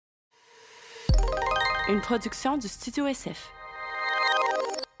une production du Studio SF.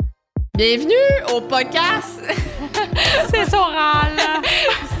 Bienvenue au podcast Sexe-Oral.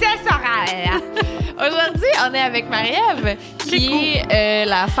 Sexe-Oral. Aujourd'hui, on est avec Marie-Ève, qui est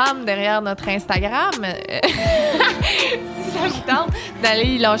la femme derrière notre Instagram. Si ça vous tente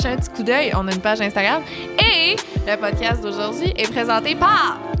d'aller y lâcher un petit coup d'œil, on a une page Instagram. Et le podcast d'aujourd'hui est présenté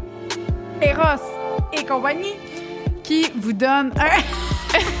par Eros et compagnie, qui vous donne un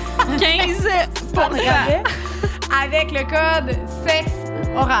 15% avec le code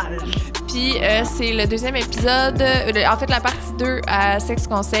Sexe-Oral. Puis c'est le deuxième épisode, en fait la partie 2 à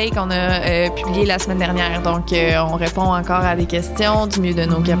Sexe-Conseils qu'on a publié la semaine dernière. Donc on répond encore à des questions du mieux de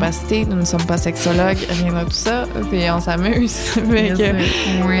nos capacités. Nous ne sommes pas sexologues, rien de tout ça. Puis on s'amuse. Mais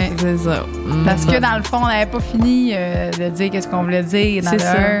oui, c'est ça. Parce que dans le fond, on n'avait pas fini de dire qu'est-ce qu'on voulait dire. C'est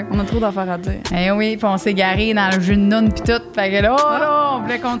ça. On a trop d'affaires à dire. Eh oui, puis on s'est garé dans le jeu de noun puis tout. Fait que là, on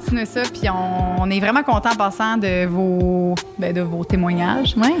voulait continuer ça. Puis on est vraiment content en passant de vos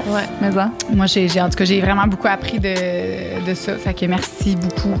témoignages. Ouais. Mais ça. Moi, en tout cas, j'ai vraiment beaucoup appris de ça. Fait que merci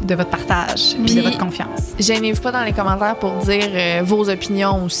beaucoup de votre partage et de votre confiance. Gênez-vous pas dans les commentaires pour dire vos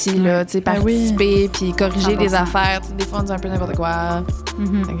opinions aussi, là, tu sais, participer puis corriger 100%. Des affaires. Des fois, on dit un peu n'importe quoi.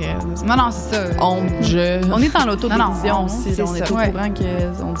 Mm-hmm. Non, c'est ça. On est en l'autodérision aussi. C'est on est au courant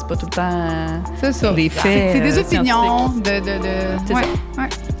qu'on dit pas tout le temps c'est ça. Des faits. C'est des opinions c'est ça. Ouais.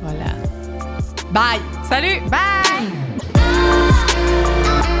 Voilà. Bye! Salut! Bye!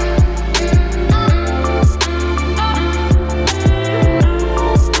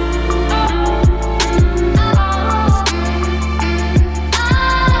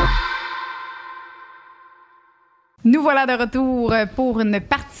 Nous voilà de retour pour une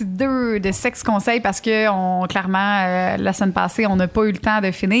partie 2 de Sexe-Conseils parce que clairement, la semaine passée, on n'a pas eu le temps de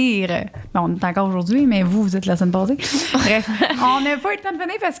finir. Bon, on est encore aujourd'hui, mais vous êtes la semaine passée. Bref, on n'a pas eu le temps de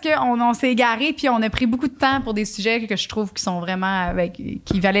finir parce qu'on s'est égaré puis on a pris beaucoup de temps pour des sujets que je trouve qui sont vraiment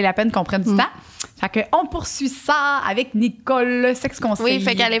qui valaient la peine qu'on prenne du temps. Fait qu'on poursuit ça avec Nicole, Sexe-Conseils. Oui,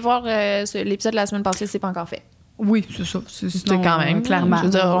 fait qu'allez voir l'épisode de la semaine passée, c'est pas encore fait. Oui, c'est ça. C'était quand même, clairement. Je veux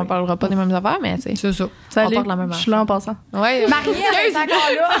dire, on parlera pas des mêmes affaires, mais tu sais. C'est ça. Salut, on parle de la même je suis là en passant. Ouais. Marie-Ève est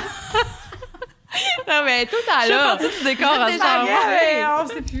encore là. Non, mais tout à l'heure. Je suis partie du décor à ça. On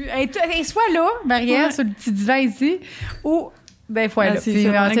sait plus. Et soit là, Marie-Ève, sur le petit divan ici, ou des fois là. C'est Puis,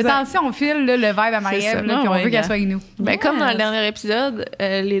 ça, si on file le vibe à Marie-Ève, puis on veut qu'elle soit avec nous. Ben, comme dans le dernier épisode,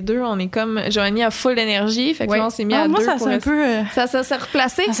 les deux, on est comme... Joanie a full d'énergie, fait que là, on s'est mis à moi, deux. ça pour s'est un peu... Ça s'est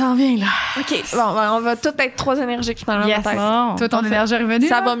replacé. Ça s'en vient, là. OK. Bon, on va tous être trois énergiques, finalement. Yes. Toi, ton énergie est revenue?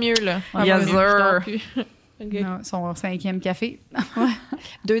 Ça là? va mieux, là. Yes, sir. Okay. Non, son 5e café.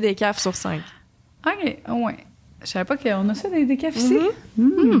 2 décafs sur 5. OK, ouais. Je savais pas qu'on a ça, des décafs ici.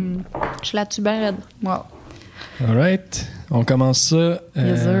 Je suis là-dessus bien raide. Wow. All right. On commence ça.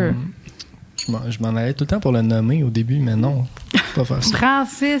 Yes, sir. Je m'en allais tout le temps pour le nommer au début, mais non, pas faire ça.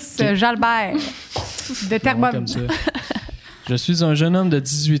 Francis Jalbert de Terrebonne. Comme ça. Je suis un jeune homme de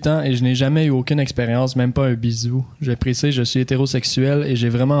 18 ans et je n'ai jamais eu aucune expérience, même pas un bisou. Je précise, je suis hétérosexuel et j'ai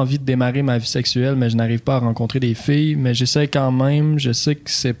vraiment envie de démarrer ma vie sexuelle, mais je n'arrive pas à rencontrer des filles. Mais j'essaie quand même. Je sais que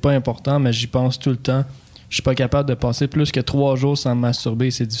c'est pas important, mais j'y pense tout le temps. Je suis pas capable de passer plus que 3 jours sans me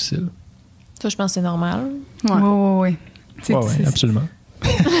masturber, c'est difficile. Ça, je pense que c'est normal. Oui. Oui, absolument.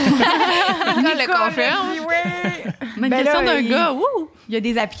 Nicole le confirme. Mais une question d'un gars, il y a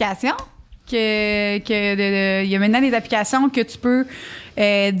des applications il y a maintenant des applications que tu peux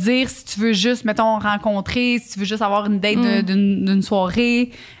dire si tu veux juste, mettons, rencontrer, si tu veux juste avoir une date d'une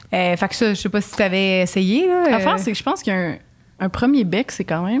soirée. Fait que ça, je sais pas si tu avais essayé. L'affaire, c'est que je pense qu'un premier bec, c'est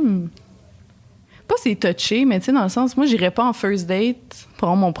quand même... Pas c'est touché, mais tu sais, dans le sens, moi, j'irais pas en first date pour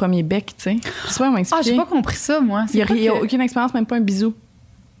avoir mon premier bec, tu sais. Je sais pas comment expliquer. J'ai pas compris ça, moi. Il y a aucune expérience, même pas un bisou.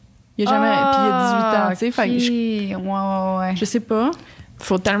 Il y a jamais... Puis il y a 18 ans, tu sais. Fait que ouais. Je sais pas.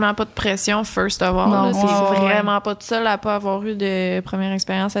 Faut tellement pas de pression, first of all. Non, là. C'est vraiment pas de seul à pas avoir eu de première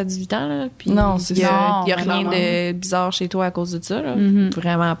expérience à 18 ans. Là. Puis non, c'est ça. Il y a rien clairement. de bizarre chez toi à cause de ça. Là.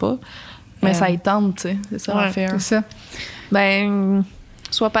 Vraiment pas. Mais ça y tente, tu sais. C'est ça l'affaire. C'est ça. Ben,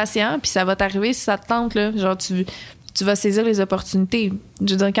 sois patient, puis ça va t'arriver si ça te tente. Là. Genre, tu vas saisir les opportunités.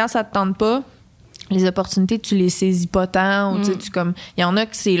 Je veux dire, quand ça te tente pas, les opportunités, tu les saisis pas tant. Ou, tu comme, il y en a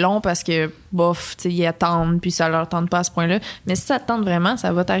que c'est long parce que, bof, ils attendent, puis ça leur tente pas à ce point-là. Mais si ça te tente vraiment,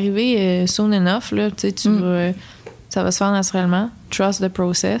 ça va t'arriver soon enough. Là, ça va se faire naturellement. Trust the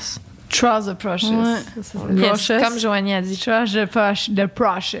process. Trust the process. Ouais. Yes, comme Joanie a dit. Trust the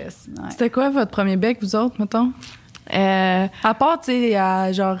process. Ouais. C'était quoi votre premier bec, vous autres, mettons? À part, tu sais, à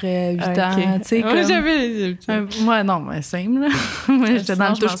genre 8 ans, tu sais, comme... j'avais... Ouais, non, mais simple, là. Moi, j'étais dans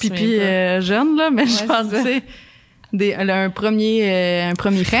le touche pipi jeune, là, mais je pense, tu sais, un premier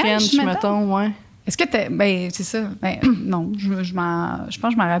French, mettons? mettons, ouais. Est-ce que t'es. Ben, c'est ça. Ben, non, je pense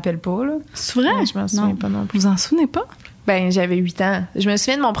que je m'en rappelle pas, là. C'est vrai? Ouais, je m'en souviens pas non plus. Vous en souvenez pas? Ben, j'avais 8 ans. Je me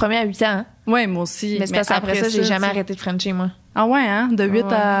souviens de mon premier à 8 ans. Ouais, moi aussi. Mais c'est parce qu'après ça, j'ai jamais arrêté de Frencher, moi. Ah ouais, hein? De 8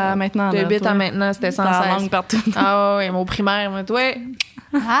 à maintenant. De là, 8 toi. à maintenant, c'était sans T'as la cesse. langue partout. Ah ouais, mon primaire, moi, ouais.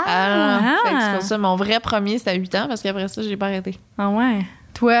 Fait que c'est pour ça, mon vrai premier, c'était à 8 ans, parce qu'après ça, j'ai pas arrêté. Ah ouais?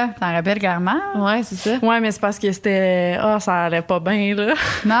 Toi, t'en rappelles clairement? Ouais, c'est ça. Ouais, mais c'est parce que c'était... Ah, ça allait pas bien, là.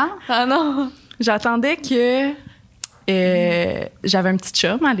 Non? Ah non! J'attendais que... j'avais un petit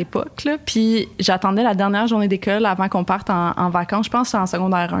chum à l'époque, là, puis j'attendais la dernière journée d'école avant qu'on parte en vacances. Je pense que c'était en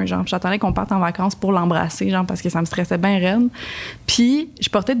secondaire 1, genre. Puis j'attendais qu'on parte en vacances pour l'embrasser, genre, parce que ça me stressait bien raide. Puis je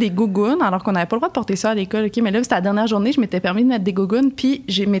portais des gougounes, alors qu'on n'avait pas le droit de porter ça à l'école, OK? Mais là, c'était la dernière journée, je m'étais permis de mettre des gougounes, puis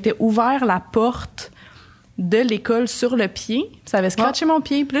je m'étais ouvert la porte de l'école sur le pied. Ça avait scratché mon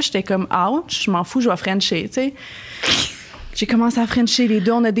pied, puis là, j'étais comme « ouch, je m'en fous, je vais frencher », tu sais. J'ai commencé à frencher les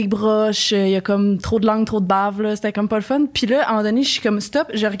deux, on a des broches, il y a comme trop de langue, trop de bave, là, c'était comme pas le fun. Puis là, à un moment donné, je suis comme stop,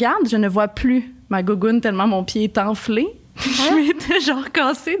 je regarde, je ne vois plus ma gougoune tellement mon pied est enflé. Puis je m'étais genre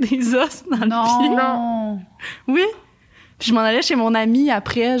cassé des os dans le pied. Non! Oui. Puis je m'en allais chez mon amie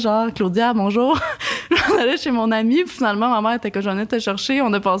après, genre Claudia, bonjour. Je m'en allais chez mon amie, puis finalement ma mère était que j'en ai te chercher,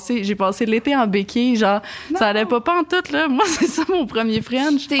 j'ai passé l'été en béquille, genre ça allait pas en tout là. Moi c'est ça mon premier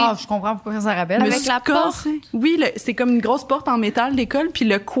French. Ah, je comprends pourquoi ça rappelle. Avec la porte? Oui, c'est comme une grosse porte en métal d'école, puis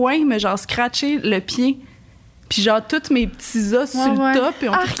le coin me genre scratché le pied. Puis genre tous mes petits os sur le top et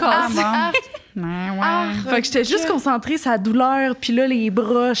on tout cassé. Fait que j'étais juste concentrée sur la douleur, puis là les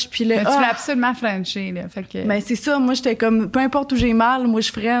broches, puis le Mais tu voulais absolument frencher, là. Fait que... Ben c'est ça, moi j'étais comme peu importe où j'ai mal, moi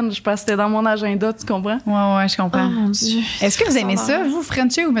je french parce que c'était dans mon agenda, tu comprends? Ouais, je comprends. Oh mon Dieu. Est-ce que vous aimez ça, vous,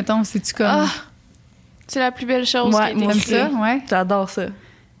 frencher, ou mettons, c'est-tu comme... Ah, c'est la plus belle chose qui a été T'aimes créée. ça? Ouais. J'adore ça.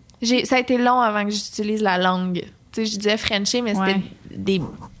 Ça a été long avant que j'utilise la langue. Tu sais, je disais Frencher, mais c'était des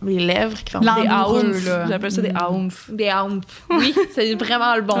lèvres qui font des Langoureux, haoumph. là. J'appelle ça des haoumph. Des haoumph. Oui, c'est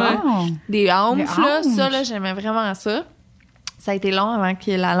vraiment le bon mot. Des haoumph, là. haoumph. Ça, là, j'aimais vraiment ça. Ça a été long avant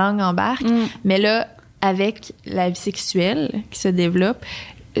que la langue embarque. Mais là, avec la vie sexuelle qui se développe,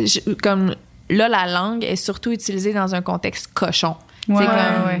 comme là, la langue est surtout utilisée dans un contexte cochon. Ouais, C'est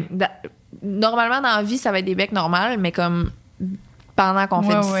comme... ouais. Normalement, dans la vie, ça va être des becs normales, mais comme... Pendant qu'on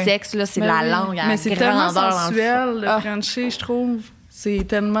fait du sexe, là, c'est la langue à mais c'est tellement grandeur sensuel, le Ah. Frencher, je trouve. C'est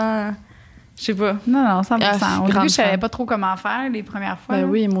tellement... Je sais pas. Non, 100%. Ah, Au début, grande je savais fan. pas trop comment faire les premières fois. Ben là.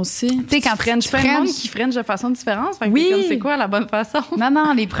 oui, moi aussi. Tu sais, quand French, tu plein de monde French- qui French de façon différente. Fait que Oui. t'es comme, c'est quoi la bonne façon?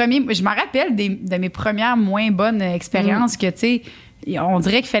 Non, les premiers... Je me rappelle de mes premières moins bonnes expériences que, tu sais, on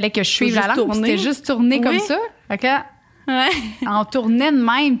dirait qu'il fallait que je suive Faut la juste langue. puis tourner. C'était juste tourner comme Oui. ça. Fait que là, Ouais. on tournait de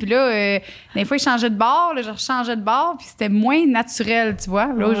même. Puis là, des fois, je changeais de bord. Là, je rechangeais de bord. Puis c'était moins naturel, tu vois.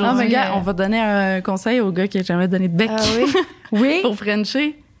 Là, Non, aujourd'hui, mais gars, on va donner un conseil au gars qui a jamais donné de bec. Ah oui? Oui? Pour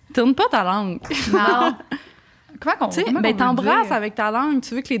Frencher. Tourne pas ta langue. Non. Comment Tu sais, comment ben on veut t'embrasses dire? avec ta langue.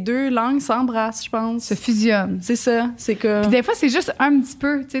 Tu veux que les deux langues s'embrassent, je pense. Se fusionne. C'est ça. C'est que... Puis des fois, c'est juste un petit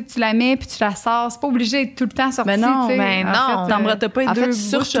peu. Tu sais, tu la mets puis tu la sors. C'est pas obligé d'être tout le temps sorti. Mais non, tu sais. mais En non. fait, T'as pas les en deux fait, bouches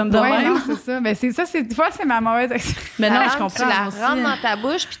surtout comme de ouais, même. non, c'est ça. Mais c'est ça, des fois, c'est ma mauvaise expérience. Mais non, La je langue, comprends. Tu la moi aussi. rentres dans ta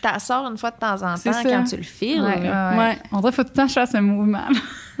bouche puis tu la sors une fois de temps en C'est temps ça. quand tu le files. Ouais. On dirait qu'il faut tout le temps que je fasse un mouvement.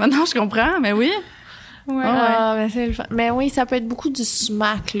 Mais non, je comprends, mais oui. Ouais. Ah, ben c'est le fun. Mais oui, ça peut être beaucoup du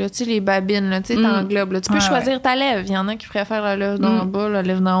smack, là. Tu sais, les babines, là. Tu sais, t'englobes, là. Tu peux Ouais, choisir ta lèvre. Il y en a qui préfèrent la lèvre d'en bas, la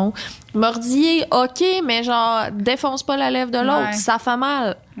lèvre d'en haut. Mordiller, OK, mais genre, défonce pas la lèvre de l'autre. Ouais. Ça fait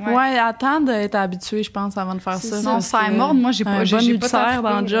mal. Ouais, attends d'être habitué, je pense, avant de faire ça. Non, Parce ça que morde, moi, j'ai pas- un j'ai- bon j'ai pas ulcère tant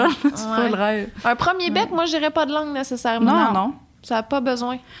dans le trippé, job, c'est pas Ouais. le rêve. Un premier bec, moi, je dirais pas de langue nécessairement. Non. Ça n'a pas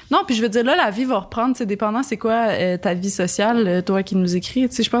besoin. Non, puis je veux dire, là, la vie va reprendre, c'est dépendant, c'est quoi ta vie sociale, toi qui nous écris.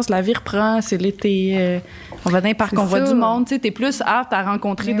 Tu sais, je pense que la vie reprend, c'est l'été, on va dans les parcs, C'est on voit ça. du monde, tu sais, t'es plus apte à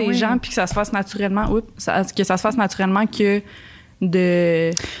rencontrer Mais des oui. gens, puis que ça se fasse naturellement, que ça se fasse naturellement que de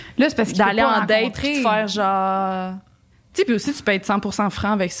Là, c'est parce qu'il faut d'aller pas en date rencontrer. puis de faire genre... Tu sais, puis aussi, tu peux être 100%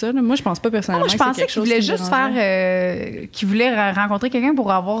 franc avec ça. Là. Moi, je pense pas personnellement Moi, je que c'est pensais quelque qu'il chose voulait qui me juste dérangerait. faire... qu'il voulait rencontrer quelqu'un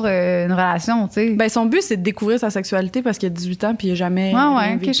pour avoir une relation, tu sais. Ben, son but, c'est de découvrir sa sexualité parce qu'il a 18 ans puis il a jamais ouais,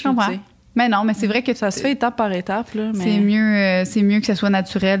 rien OK, vécu, je comprends. tu sais. Mais non, mais c'est vrai que Ça se fait étape par étape, là. Mais... c'est mieux que ça soit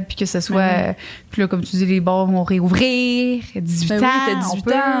naturel puis que ce soit... Mhm. Puis là, comme tu dis, les bars vont réouvrir. 18 Ben ans, oui, t'as 18 on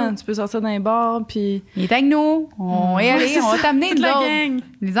peut. ans, tu peux sortir d'un bar puis... Il est avec nous. On va y aller, c'est on va ça, t'amener toute de la l'autre. gang.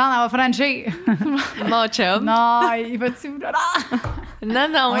 Les gens, on va franchir. Mon chum. Non, il va-tu... Non, On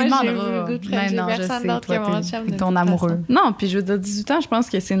moi, lui j'ai demandera. le goût de Mais Frencher non, je personne sais, d'autre toi, que mon t'es- chum. t'es de ton toute amoureux. façon. Non, puis je veux dire, 18 ans, je pense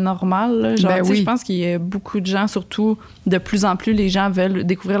que c'est normal. Là. Genre, Ben tu sais, oui. je pense qu'il y a beaucoup de gens, surtout de plus en plus, les gens veulent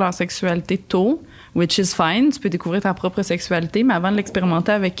découvrir leur sexualité tôt, which is fine. Tu peux découvrir ta propre sexualité, mais avant de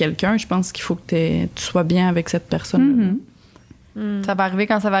l'expérimenter avec quelqu'un, je pense qu'il faut que tu sois bien avec cette personne. Ça va arriver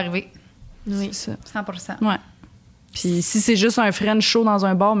quand ça va arriver. Oui. C'est ça. 100%. Ouais. Puis si c'est juste un French chaud dans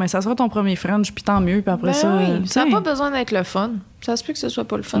un bar, mais ça sera ton premier French, puis tant mieux. Puis après ça, oui. Ça n'a tu sais. pas besoin d'être le fun. Ça se peut que ce soit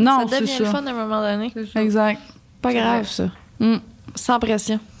pas le fun. Non, ça devient c'est le ça. fun à un moment donné. Exact. Pas grave, ça. Mm. Sans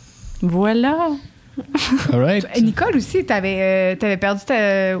pression. Voilà. All right. Nicole aussi, t'avais perdu ta.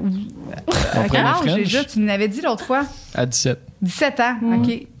 À quel premier âge French. déjà? Tu m'avais dit l'autre fois. À 17. 17 ans,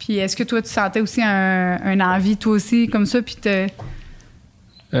 OK. Puis est-ce que toi, tu sentais aussi un envie, toi aussi, comme ça, puis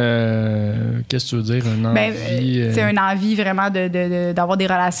Qu'est-ce que tu veux dire? Une envie... c'est une envie vraiment d'avoir des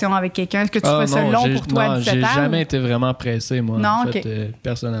relations avec quelqu'un. Est-ce que tu trouvais ça long pour toi à 17 ans? J'ai jamais été vraiment personnellement, moi, Non, en fait, OK.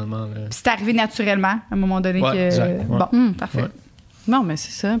 personnellement. Là. Puis c'est arrivé naturellement, à un moment donné Ouais, que... exact, ouais. Bon, parfait. Ouais. Non, mais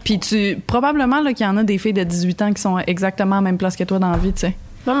c'est ça. Puis probablement là, qu'il y en a des filles de 18 ans qui sont exactement à la même place que toi dans la vie, tu sais.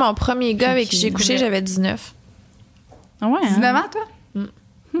 Moi, mon premier gars avec qui j'ai couché, Ouais. j'avais 19. Ah ouais, 19 ans, toi?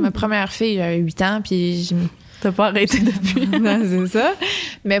 Ma première fille, j'avais 8 ans, puis T'as pas arrêté depuis. non, c'est ça.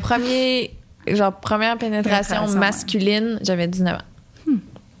 Mais première pénétration Pénétration, masculine, j'avais 19 ans.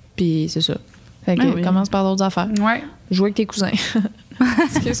 Puis c'est ça. Fait que Ah oui. commence par d'autres affaires. Ouais. Jouer avec tes cousins.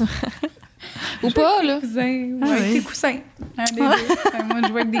 Excuse-moi. Ou pas, là. Coussins. Ah Ouais, oui. tes coussins. Un des deux. Moi, je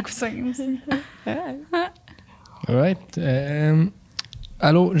jouais avec des coussins aussi. All right.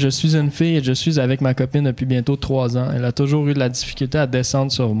 Allô, je suis une fille et je suis avec ma copine depuis bientôt 3 ans. Elle a toujours eu de la difficulté à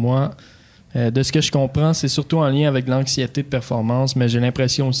descendre sur moi. De ce que je comprends, c'est surtout en lien avec l'anxiété de performance, mais j'ai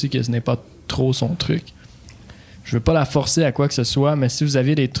l'impression aussi que ce n'est pas trop son truc. Je veux pas la forcer à quoi que ce soit, mais si vous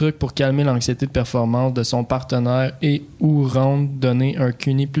aviez des trucs pour calmer l'anxiété de performance de son partenaire et ou donner un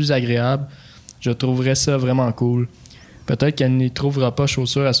CUNY plus agréable, je trouverais ça vraiment cool. Peut-être qu'elle n'y trouvera pas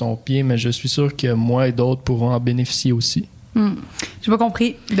chaussure à son pied, mais je suis sûr que moi et d'autres pourront en bénéficier aussi. J'ai pas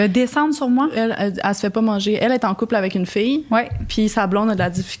compris. De descendre sur moi? Elle se fait pas manger. Elle est en couple avec une fille, Ouais. puis sa blonde a de la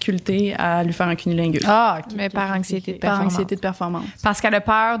difficulté à lui faire un cunilingus. Ah, OK. Mais par anxiété de Par performance. anxiété de performance. Parce qu'elle a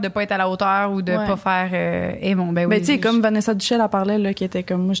peur de pas être à la hauteur ou de Ouais. pas faire... Eh bon, ben oui. Ben, tu sais, comme Vanessa Duchel a parlé, là, qui était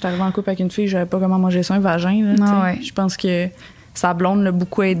comme moi, j'étais arrivée en couple avec une fille, je savais pas comment manger ça, un vagin. Là, tu sais. ouais. Je pense que sa blonde l'a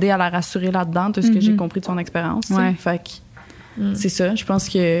beaucoup aidé à la rassurer là-dedans, tout ce que j'ai compris de son expérience. tu sais. Ouais. Fait que c'est ça. Je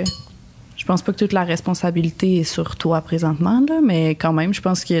pense pas que toute la responsabilité est sur toi présentement, là, mais quand même, je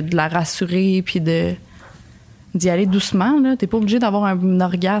pense qu'il y a de la rassurer puis d'y aller doucement. Là. T'es pas obligé d'avoir un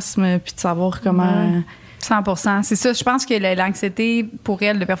orgasme puis de savoir comment. 100%. C'est ça. Je pense que l'anxiété pour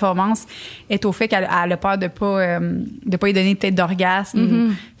elle de performance est au fait qu'elle a peur de pas y donner peut-être d'orgasme.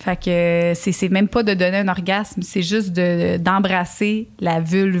 Fait que c'est même pas de donner un orgasme, c'est juste d'embrasser la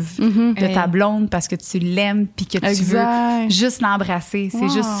vulve de ta blonde parce que tu l'aimes puis que tu Exact. veux juste l'embrasser. C'est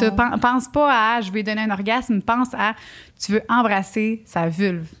juste ça. Pense pas à je vais lui donner un orgasme, pense à tu veux embrasser sa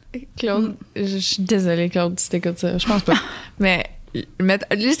vulve. Claude, je suis désolée, Claude, si t'écoutes ça. Je pense pas. Mais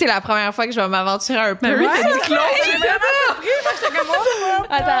lui, c'est la première fois que je vais m'aventurer un peu. ouais, T'as dit Claude. j'ai vraiment surpris. Moi, j'étais comme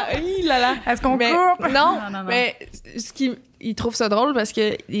Attends, là là. Est-ce qu'on Mais coupe? Non, Non. mais il trouve ça drôle parce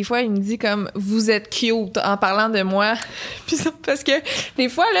que des fois, il me dit comme « vous êtes cute » en parlant de moi. Puis ça, parce que des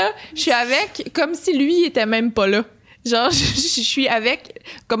fois, là, je suis avec comme si lui, il était même pas là. Genre, je suis avec,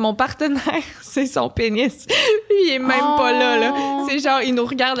 comme mon partenaire, c'est son pénis. Lui, il est même pas là. C'est genre, il nous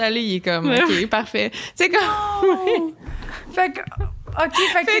regarde aller, il est comme « OK, parfait ». C'est comme... Fait que, OK,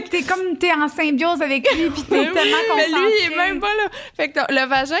 fait que t'es en symbiose avec lui puis t'es tellement concentrée. Mais lui, il est même pas là. Fait que le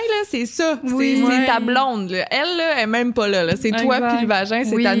vagin, là, c'est ça. C'est ta blonde, là. Elle, là, elle est même pas là. C'est toi Exact. puis le vagin,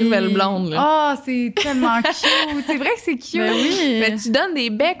 c'est Oui. ta nouvelle blonde, là. Ah, c'est tellement cute. C'est vrai que c'est cute. Ben oui. Mais tu donnes des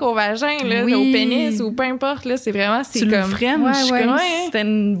becs au vagin, là, Oui. au pénis ou peu importe, là. C'est vraiment, c'est Tu le comme... freines, Ouais, je suis ouais. comme Ouais. si c'était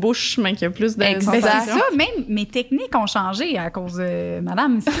une bouche, mais qu'il y a plus de Exact. Ben, sensation. c'est ça, même mes techniques ont changé à cause de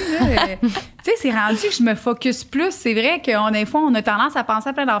madame ici. là. Tu sais, c'est rendu que je me focus plus. C'est vrai qu'on des fois, on a tendance à penser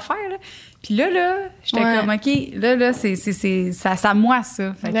à plein d'affaires. Là. Puis là, j'étais Ouais. comme, OK, là, c'est ça moi,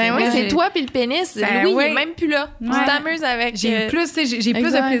 ça. Fait que Ben oui, là, c'est toi puis le pénis. Ben Louis, oui. il est même plus là. Tu Ouais. t'amuses avec... J'ai plus, tu sais, j'ai plus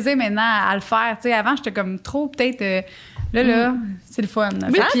Exact. de plaisir maintenant à le faire. Tu sais, avant, j'étais comme trop, peut-être... là, c'est le fun.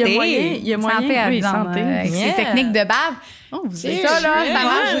 Oui, Fait puis que- il y a moyen, santé à oui, vivre, santé. avec Yeah. ces techniques de bave. Oh, vous C'est êtes ça, là, chouette. ça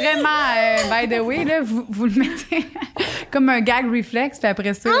marche vraiment, by the way, là, vous le mettez comme un gag reflex, puis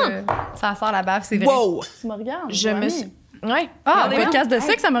après ça, ça sort la bave, c'est vrai. Wow! Tu me regardes? Je me suis... Ouais. Ah, Un ben podcast de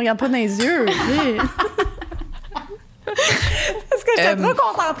sexe, ça me regarde pas dans les yeux. Oui. parce que j'étais trop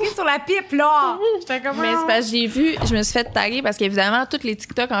concentrée sur la pipe, là. J'étais comme... Mais c'est parce que j'ai vu, je me suis fait taguer parce qu'évidemment, tous les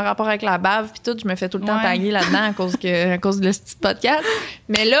TikTok en rapport avec la bave puis tout, je me fais tout le temps Ouais. taguer là-dedans à cause de ce petit podcast.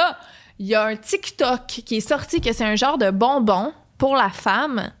 Mais là, il y a un TikTok qui est sorti que c'est un genre de bonbon pour la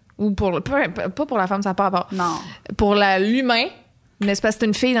femme ou pas pour la femme, ça n'a pas rapport. Non. Pour l'humain, mais c'est parce que c'est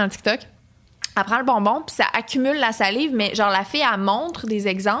une fille dans le TikTok. Elle prend le bonbon, puis ça accumule la salive, mais genre la fille, elle montre des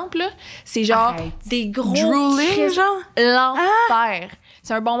exemples. Là. C'est genre Arrête. des gros Drooling, crisps- genre? l'enfer.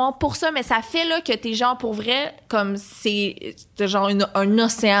 c'est un bon mot pour ça, mais ça fait là que t'es genre pour vrai, comme c'est genre un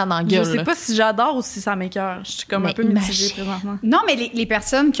océan dans la gueule. Je sais là. pas si j'adore ou si ça m'écoeure. Je suis comme un peu mitigée présentement. Non, mais les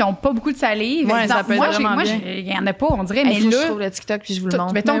personnes qui ont pas beaucoup de salive, Ouais, ça peut être vraiment moi, bien. il y en a pas, on dirait, mais Faut que je là, trouve le TikTok puis je vous le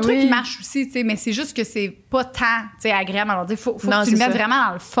montre. mais ton Ben truc, oui. il marche aussi, tu sais, mais c'est juste que c'est pas tant, tu sais, agréable. Alors, faut Non, que tu le c'est mettes ça. vraiment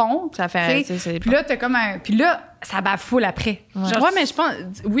dans le fond. Ça fait... tu sais. c'est Puis là, t'as comme un... Puis là, ça bafoule après. Genre, Ouais, mais je pense...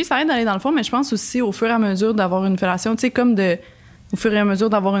 Oui, ça aide d'aller dans le fond, mais je pense aussi au fur et à mesure d'avoir une fellation, tu sais, comme de... Au fur et à mesure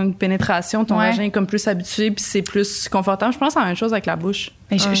d'avoir une pénétration, ton vagin est comme plus habitué puis c'est plus confortable. Je pense que c'est la même chose avec la bouche.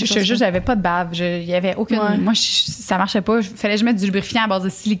 mais je te jure, j'avais pas de bave. Il y avait aucune... Ouais. Moi, ça marchait pas. Fallait que je mette du lubrifiant à base de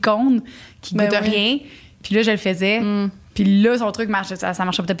silicone qui goûte rien. Puis là, je le faisais. Puis là, son truc marche. Ça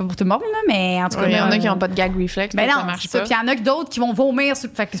marchait peut-être pas pour tout le monde, là, mais en tout cas... mais il y en a qui n'ont pas de gag reflex, Ben ça non, marche c'est ça. pas. Puis il y en a que d'autres qui vont vomir.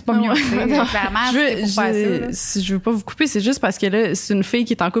 Fait que c'est pas mieux. Clairement, c'était pour faire ça. Là. Je veux pas vous couper, c'est juste parce que là, c'est une fille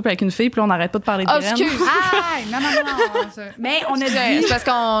qui est en couple avec une fille, puis là, on n'arrête pas de parler de Oh, graines. excuse! Ah, non. Ça. Mais on a dit... C'est parce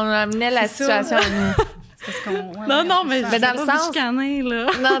qu'on amenait la C'est ça. situation à nous. Non, mais Mais dans le je vais pas vous sens- chicaner, là.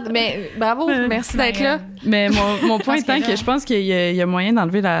 Non, mais bravo, merci d'être là. Mais mon point pense étant que là- que je pense qu'il y a moyen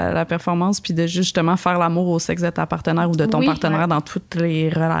d'enlever la performance puis de justement faire l'amour au sexe de ta partenaire ou de ton Oui, partenaire ouais. dans toutes les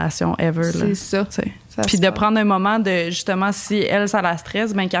relations ever. Là. C'est ça. Tu sais. Ça Puis se de fait. prendre un moment de, justement, si elle, ça la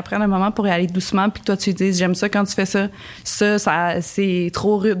stresse, ben qu'elle prenne un moment pour y aller doucement puis que toi, tu lui dises, j'aime ça quand tu fais ça. Ça c'est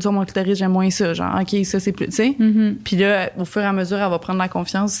trop rude. Sur mon clitoris, j'aime moins ça. Genre, OK, ça, c'est plus, tu sais. Puis là, au fur et à mesure, elle va prendre la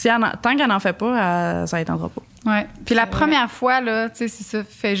confiance. Si tant qu'elle n'en fait pas, ça n'étendra pas. Ouais. Puis la première fois, là, tu sais, c'est ça,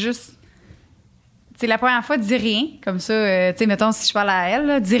 fais juste. Tu sais, la première fois, dis rien. Comme ça, tu sais, mettons, si je parle à elle,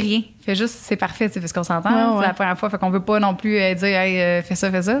 là, dis rien. Fais juste, c'est parfait, tu sais, parce qu'on s'entend. Ouais, ouais. C'est la première fois, fait qu'on veut pas non plus dire, hey, fais ça,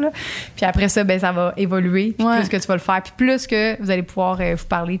 là. Puis après ça, ben, ça va évoluer. Puis Ouais. plus que tu vas le faire, puis plus que vous allez pouvoir vous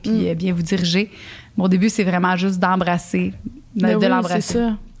parler, puis bien vous diriger. Mon début, c'est vraiment juste d'embrasser, de Ben oui, l'embrasser. c'est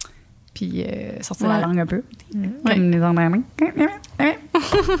ça. Puis sortir Ouais. la langue un peu. Ouais. Comme les Andréens.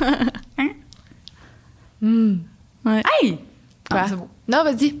 Ouais. Hey! Quoi? Ah, c'est beau. Non,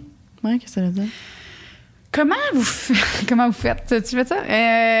 vas-y. Ouais, qu'est-ce que ça veut dire? Comment vous faites? Tu fais ça?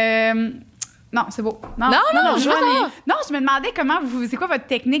 Non, c'est beau. Non, je veux m'en savoir. ai- Non, je me demandais c'est quoi votre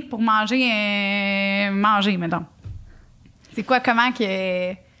technique pour manger, mettons. C'est quoi, comment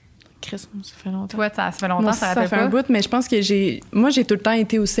que... Chris, ça fait longtemps. Toi, ça fait longtemps, Moi, ça ça rappelle fait pas? un bout, mais je pense que j'ai tout le temps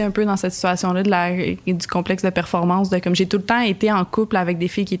été aussi un peu dans cette situation-là du complexe de performance, de comme j'ai tout le temps été en couple avec des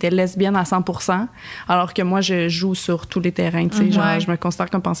filles qui étaient lesbiennes à 100%, alors que moi, je joue sur tous les terrains, tu sais, genre, Ouais. je me considère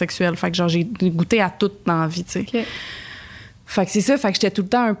comme pansexuelle, fait que genre, j'ai goûté à tout dans la vie, tu sais. OK. Fait que c'est ça, fait que j'étais tout le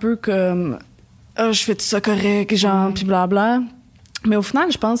temps un peu comme, je fais tout ça correct, genre, puis blabla. Mais au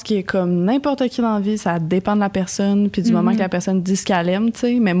final, je pense qu'il y a comme n'importe qui dans la vie, ça dépend de la personne, puis du moment que la personne dit ce qu'elle aime, tu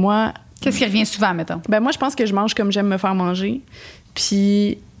sais. Mais moi, Qu'est-ce qui revient souvent, mettons? ben moi, je pense que je mange comme j'aime me faire manger.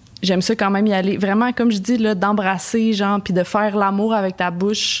 Puis j'aime ça quand même y aller. Vraiment, comme je dis, là, d'embrasser, genre, puis de faire l'amour avec ta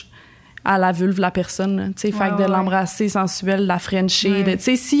bouche à la vulve de la personne. là. Tu sais, fait que de ouais. l'embrasser sensuel, de la frencher. Ouais. Tu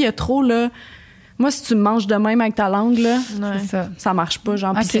sais, s'il y a trop, là... Moi, si tu me manges de même avec ta langue, là, C'est ça. ça marche pas,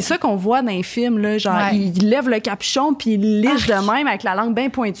 genre. Puis Ok. c'est ça qu'on voit dans les films, là. Genre, Ouais. il lève le capuchon puis il liche de même avec la langue bien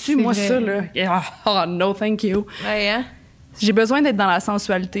pointue. C'est Moi, vrai. ça, là... Oh, no, thank you. Ouais, hein? J'ai besoin d'être dans la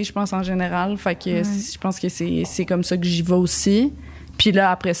sensualité, je pense, en général. Fait que je pense que c'est comme ça que j'y vais aussi. Puis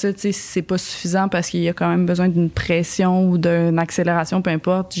là, après ça, tu sais, si c'est pas suffisant parce qu'il y a quand même besoin d'une pression ou d'une accélération, peu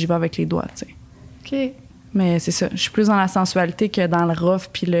importe, j'y vais avec les doigts, tu sais. OK. Mais c'est ça. Je suis plus dans la sensualité que dans le rough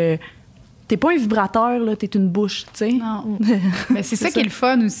puis le... T'es pas un vibrateur, là, t'es une bouche, tu sais. Non. Mais c'est ça qui est le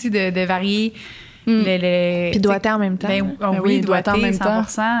fun aussi de varier Puis doigter en même temps. Ben, Ben oui, doigter en même temps.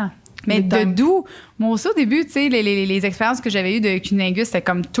 100%. Mais Les de dents. d'où? Moi aussi, au début, tu sais, les expériences que j'avais eues de cunilingus, c'était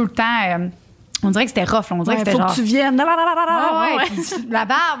comme tout le temps... on dirait que c'était rough, là. On dirait que c'était faut genre... que tu viennes. Ouais, puis la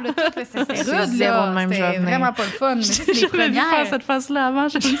barbe, là, tout, là, c'était C'est rude, zéro là. de même C'était genre, vraiment pas le fun. Mais c'est les J'aurais dû faire premières. cette face-là avant,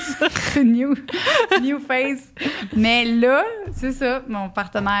 j'aime ça. C'est new face. Mais là, c'est ça, mon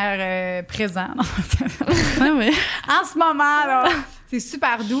partenaire présent. Ouais, mais... En ce moment, là, c'est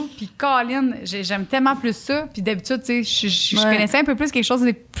super doux. Puis Colin, j'aime tellement plus ça. Puis d'habitude, tu sais, je Ouais. connaissais un peu plus quelque chose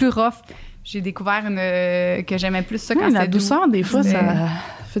de plus rough. J'ai découvert que j'aimais plus ça quand Ouais, la c'était doux. douceur, des fois, Mais- ça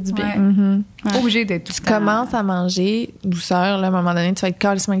fait du bien. Ouais. Mhm. Obligé d'être tout Tu le temps. commences à manger douceur, là, à un moment donné, tu vas être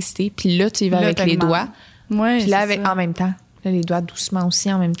calissement excité, puis là, tu y vas Là, avec les tellement. doigts, Ouais, puis là, c'est avec, ça. en même temps. Là, les doigts doucement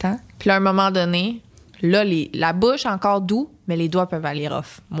aussi en même temps. Puis là, à un moment donné, là, la bouche encore doux, mais les doigts peuvent aller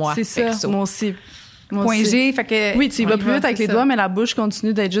rough. Moi, C'est ça, perso. moi aussi. Moi point aussi. G. Fait que, Oui, tu y vas plus vite avec c'est les ça. doigts, mais la bouche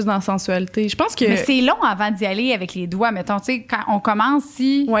continue d'être juste dans la sensualité. Je pense que... Mais c'est long avant d'y aller avec les doigts. Mettons, tu sais, quand on commence,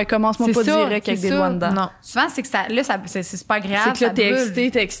 si... Ouais, commence-moi C'est pas ça, direct avec c'est des ça. doigts dedans. Non. Souvent, c'est que c'est pas agréable. C'est que là, ça t'es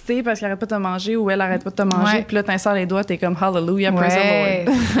brûle. excité parce qu'elle arrête pas de te manger ou elle arrête pas de te manger. Ouais. Puis là, t'insères les doigts, t'es comme Hallelujah, praise Ouais, the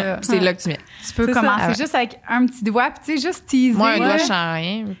Lord. c'est ça. C'est là que tu mets. Tu peux C'est ça. commencer Ah ouais. juste avec un petit doigt, puis tu sais, juste teaser. Moi, un doigt, là. je sens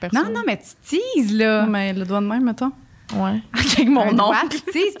rien. Personne. Non, mais tu teases, là. Mais le doigt de même, mettons. Ouais. Avec mon Un nom. doigt, tu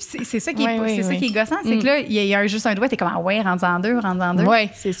teases, puis c'est ça qui est, Oui, c'est ça oui. qui est gossant, c'est que là, il y a juste un doigt, t'es comme, ah ouais, rendu en deux. Ouais,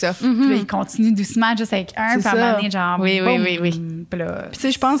 c'est ça. Puis là, il continue doucement juste avec un, C'est puis à un ça. moment donné, genre, Oui, boum, oui. Puis là, Puis tu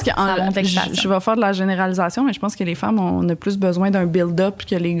sais, je pense que Ça monte l'excitation. je vais faire de la généralisation, mais je pense que les femmes, on a plus besoin d'un build-up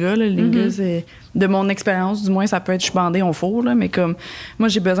que les gars. Là. Les gars, c'est de mon expérience, du moins, ça peut être je suis bandée, on fourre, là, mais comme moi,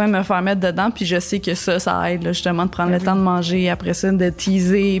 j'ai besoin de me faire mettre dedans, puis je sais que ça aide, là, justement, de prendre le temps de manger, après ça, de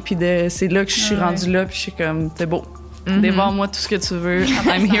teaser, puis c'est là que je suis rendue là, puis je suis comme, c'est beau. Dévore-moi tout ce que tu veux.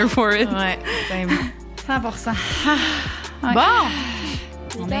 I'm here for it. Ouais. 100%. Bon!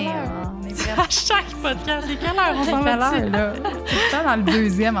 On est prêts. À chaque podcast, c'est quelle heure on s'en va Tout à dessus? l'heure, là. C'est tout le temps dans le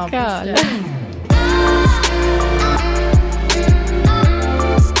deuxième, en plus. là.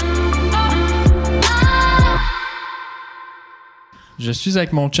 Je suis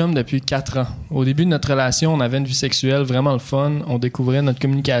avec mon chum depuis 4 ans. Au début de notre relation, on avait une vie sexuelle vraiment le fun. On découvrait notre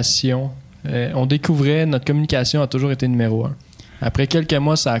communication a toujours été numéro 1. Après quelques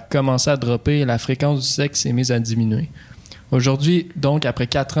mois, ça a commencé à dropper et la fréquence du sexe s'est mise à diminuer. Aujourd'hui, donc, après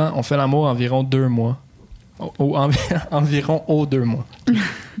 4 ans, on fait l'amour environ 2 mois. Environ 2 mois.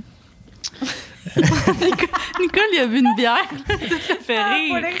 Nicole, il a bu une bière. Ça fait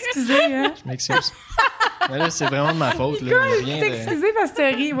Faut rire. l'excuser, hein. Je m'excuse. Mais là, c'est vraiment de ma faute. Là. Rien de... T'excuser parce que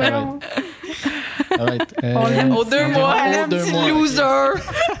tu ris, voyons. Arrête. On l'aime Aux 2 environ mois, aux 2 petit mois. loser.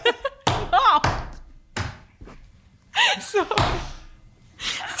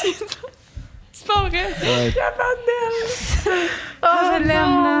 C'est pas vrai. Arrête. Oh, je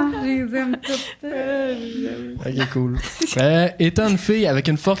l'aime, là. Je les aime toutes. Ok, cool. Étant une fille avec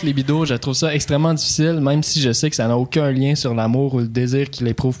une forte libido, je trouve ça extrêmement difficile, même si je sais que ça n'a aucun lien sur l'amour ou le désir qu'il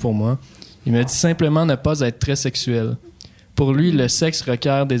éprouve pour moi. Il me dit simplement ne pas être très sexuel. Pour lui, le sexe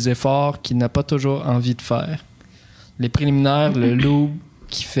requiert des efforts qu'il n'a pas toujours envie de faire. Les préliminaires, le loup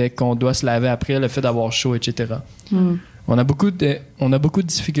qui fait qu'on doit se laver après, le fait d'avoir chaud, etc. On a beaucoup de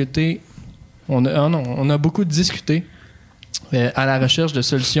difficultés. On a beaucoup discuté à la recherche de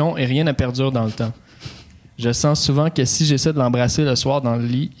solutions et rien ne perdure dans le temps. Je sens souvent que si j'essaie de l'embrasser le soir dans le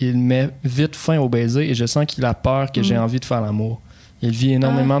lit, il met vite fin au baiser et je sens qu'il a peur que j'ai envie de faire l'amour. Il vit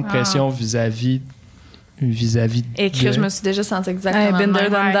énormément de pression vis-à-vis Et de... que je me suis déjà sentie exactement Hey, de been même. there,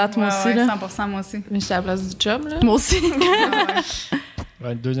 done that, moi aussi, là. 100%, moi aussi. Mais j'étais à la place du chum, là. Moi aussi.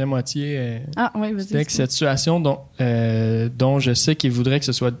 Ouais, deuxième moitié... Ah, oui, vas-y. C'est que cette situation dont je sais qu'il voudrait que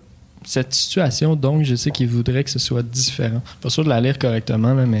ce soit... Cette situation, donc, je sais qu'il voudrait que ce soit différent. Pas sûr de la lire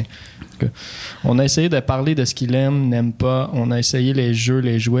correctement, là, mais... On a essayé de parler de ce qu'il aime, n'aime pas. On a essayé les jeux,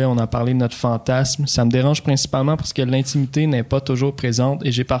 les jouets. On a parlé de notre fantasme. Ça me dérange principalement parce que l'intimité n'est pas toujours présente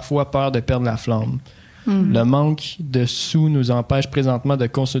et j'ai parfois peur de perdre la flamme. Le manque de sous nous empêche présentement de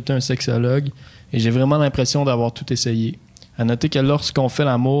consulter un sexologue et j'ai vraiment l'impression d'avoir tout essayé. À noter que lorsqu'on fait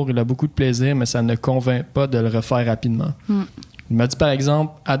l'amour, il a beaucoup de plaisir, mais ça ne convainc pas de le refaire rapidement. Il m'a dit par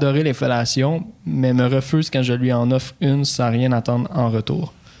exemple adorer les fellations, mais me refuse quand je lui en offre une sans rien attendre en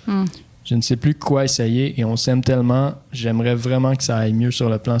retour. Je ne sais plus quoi essayer et on s'aime tellement, j'aimerais vraiment que ça aille mieux sur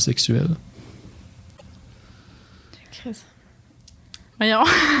le plan sexuel. Voyons.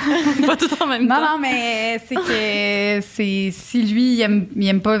 Pas tout en même temps. Non, mais c'est que si lui, il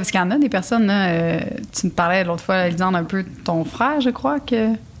aime pas, parce qu'il y en a des personnes, là, tu me parlais l'autre fois, Elisande, un peu de ton frère, je crois, que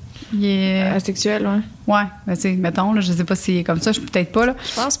il est... Asexuel, ouais. Ouais, ben, tu sais, mettons, là, je sais pas si c'est comme ça, je peut-être pas, là.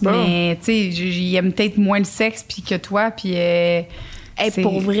 Je pense pas. Mais, tu sais, il aime peut-être moins le sexe puis que toi, puis... c'est-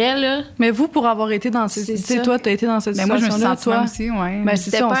 Pour vrai, là, Mais vous, pour avoir été dans cette... C'est Tu sais, ça. toi, t'as été dans cette Ben, moi, je me suis situation-là, sentie toi. même aussi, ouais. Ben, c'est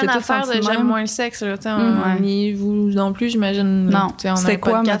c'était ça, on pas s'est une tous affaire sentis de de j'aime même. moins le sexe, là. Tu sais, Ouais. ni vous non plus, j'imagine. Non. Tu sais, on a C'était un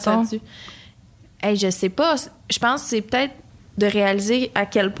quoi, podcast mettons? là-dessus. Hey, je sais pas. Je pense que c'est peut-être de réaliser à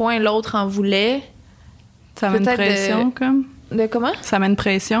quel point l'autre en voulait. Ça met une Peut-être pression, comme. De comment? Ça met une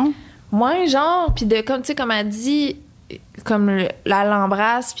pression. Moins genre, puis de comme tu sais comme elle dit, comme la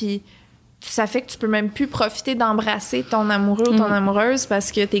l'embrasse, puis ça fait que tu peux même plus profiter d'embrasser ton amoureux ou ton amoureuse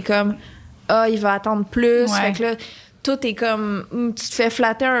parce que t'es comme il va attendre plus. Ouais. Fait que là tout est comme tu te fais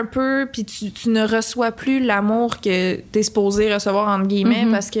flatter un peu puis tu ne reçois plus l'amour que t'es supposé recevoir entre guillemets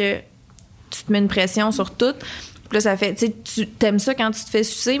parce que tu te mets une pression sur tout. Puis là ça fait tu sais tu t'aimes ça quand tu te fais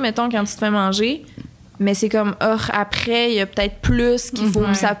sucer mettons quand tu te fais manger. Mais c'est comme, après, il y a peut-être plus qu'il faut.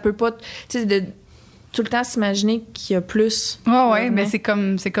 Ouais. Ça peut pas. Tu sais, tout le temps s'imaginer qu'il y a plus. Ouais, mais c'est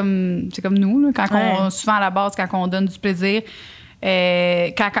comme nous, là, quand souvent à la base, quand on donne du plaisir,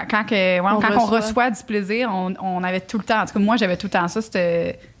 quand on reçoit du plaisir, on avait tout le temps, en tout cas, moi, j'avais tout le temps ça,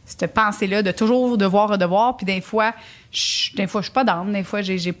 cette pensée-là de toujours devoir, puis des fois, je suis pas down, des fois,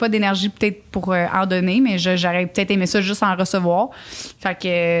 j'ai pas d'énergie peut-être pour en donner, mais j'aurais peut-être aimé ça juste en recevoir. Fait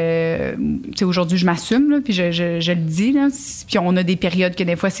que, tu sais, aujourd'hui, je m'assume, là, puis je le dis, là, puis on a des périodes que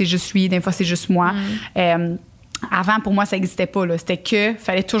des fois, c'est juste lui, des fois, c'est juste moi. Avant, pour moi, ça n'existait pas. Là. C'était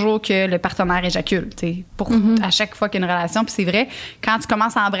fallait toujours que le partenaire éjacule, tu sais, à chaque fois qu'il y a une relation. Puis c'est vrai, quand tu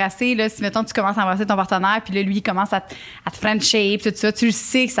commences à embrasser, là, si mettons tu commences à embrasser ton partenaire, puis là, lui, il commence à te frencher, puis tout ça, tu le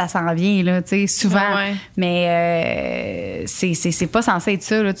sais que ça s'en vient, là, tu sais, souvent. Ouais. Mais c'est pas censé être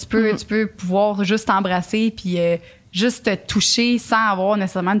ça. Là. Tu peux pouvoir juste t'embrasser, puis juste te toucher sans avoir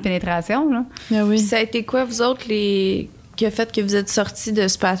nécessairement de pénétration. Là. Ben oui. Puis ça a été quoi, vous autres, qui a fait que vous êtes sortis de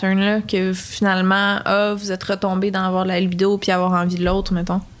ce pattern-là, que finalement, vous êtes retombés dans avoir la libido puis avoir envie de l'autre,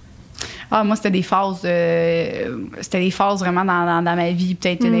 mettons? Ah, moi, c'était des phases vraiment dans ma vie.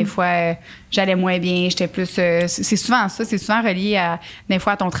 Peut-être des fois, j'allais moins bien, j'étais plus... c'est souvent ça, c'est souvent relié à, des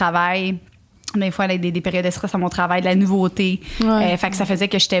fois, à ton travail. Des fois, des périodes de stress à mon travail, de la nouveauté. Ouais. Fait que ça faisait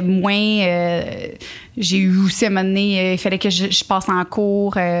que j'étais moins... j'ai eu aussi, à un moment donné, il fallait que je passe en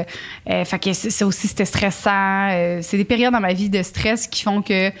cours. Fait que ça aussi, c'était stressant. C'est des périodes dans ma vie de stress qui font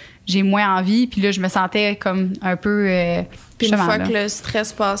que j'ai moins envie. Puis là, je me sentais comme un peu... Puis une fois que le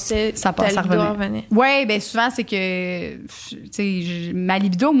stress passait, ça revenait. Oui, bien souvent, c'est que... Tu sais, ma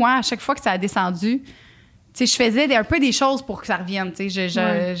libido, moi, à chaque fois que ça a descendu... Tu sais, je faisais un peu des choses pour que ça revienne, tu sais.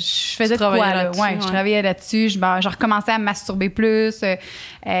 Je faisais de quoi, là. Ouais, je travaillais là-dessus. Je recommençais à me masturber plus.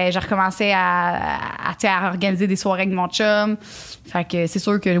 Je recommençais à organiser des soirées avec mon chum. Fait que c'est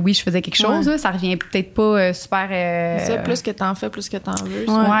sûr que oui, je faisais quelque chose. Là. Ça revient peut-être pas super... Ça, plus que t'en fais, plus que t'en veux.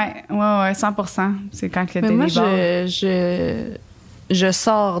 Ouais, 100%. C'est quand que t'es moi, je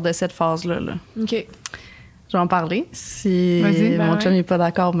sors de cette phase-là. Là. OK. Je vais en parler. Si mon chum n'est pas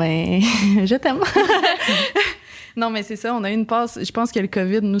d'accord, ben je t'aime. Non, mais c'est ça, on a eu une passe. Je pense que le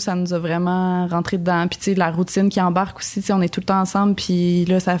COVID, nous, ça nous a vraiment rentré dedans. Puis, tu sais, la routine qui embarque aussi, tu sais, on est tout le temps ensemble. Puis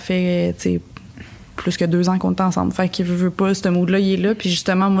là, ça fait, tu sais, plus que 2 ans qu'on est ensemble. Fait qu'il veut pas, ce mood-là, il est là. Puis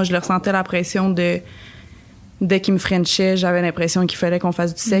justement, moi, je le ressentais la pression de... Dès qu'il me frenchait, j'avais l'impression qu'il fallait qu'on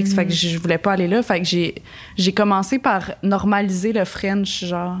fasse du sexe. Fait que je voulais pas aller là. Fait que j'ai commencé par normaliser le French,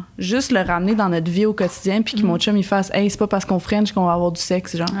 genre, juste le ramener dans notre vie au quotidien, puis que mon chum, il fasse « Hey, c'est pas parce qu'on French qu'on va avoir du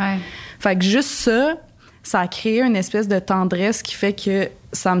sexe, genre. Ouais. » Fait que juste ça a créé une espèce de tendresse qui fait que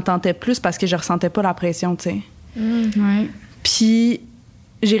ça me tentait plus parce que je ressentais pas la pression, tu sais. Ouais. Puis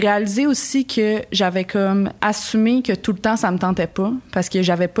j'ai réalisé aussi que j'avais comme assumé que tout le temps, ça me tentait pas parce que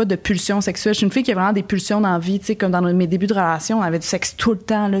j'avais pas de pulsion sexuelle. Je suis une fille qui a vraiment des pulsions dans la vie, tu sais, comme dans mes débuts de relation, on avait du sexe tout le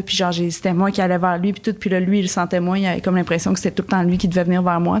temps, là, puis genre, c'était moi qui allais vers lui, puis tout, puis là, lui, il le sentait moins, il avait comme l'impression que c'était tout le temps lui qui devait venir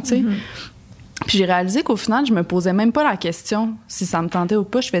vers moi, tu sais. Puis j'ai réalisé qu'au final, je me posais même pas la question si ça me tentait ou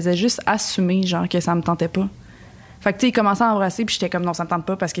pas, je faisais juste assumer, genre, que ça me tentait pas. Fait que, tu sais, il commençait à embrasser, puis j'étais comme, non, ça me tente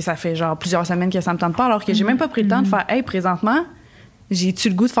pas parce que ça fait, genre, plusieurs semaines que ça me tente pas, alors que j'ai même pas pris le temps de faire, hey, présentement, j'ai-tu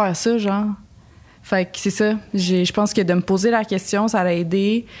le goût de faire ça, genre? Fait que c'est ça. Je pense que de me poser la question, ça l'a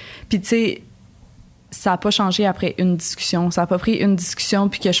aidé. Puis, tu sais, ça a pas changé après une discussion. Ça a pas pris une discussion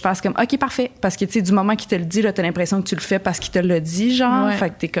puis que je fasse comme, OK, parfait. Parce que, tu sais, du moment qu'il te le dit, là, t'as l'impression que tu le fais parce qu'il te l'a dit, genre. Ouais. Fait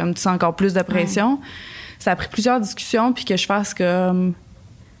que t'es comme, tu sens encore plus de pression. Ouais. Ça a pris plusieurs discussions puis que je fasse comme...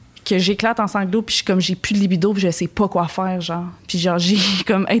 que j'éclate en sanglots puis j'ai plus de libido puis je sais pas quoi faire, genre. Puis genre, j'ai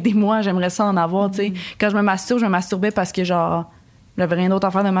comme, aidez-moi, j'aimerais ça en avoir, tu sais. Quand je me masturbais parce que, genre... J'avais rien d'autre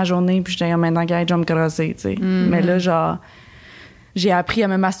à faire de ma journée, puis j'étais maintenant, gars, je vais me crosser, tu sais. Mais là, genre, j'ai appris à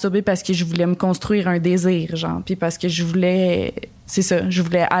me masturber parce que je voulais me construire un désir, genre, puis parce que je voulais, c'est ça, je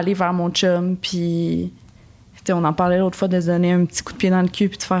voulais aller vers mon chum, puis, tu sais, on en parlait l'autre fois de se donner un petit coup de pied dans le cul,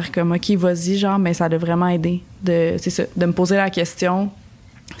 puis de faire comme, OK, vas-y, genre, mais ça a vraiment aidé, c'est ça, de me poser la question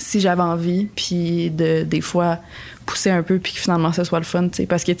si j'avais envie, puis des fois pousser un peu puis que finalement ça soit le fun, tu sais,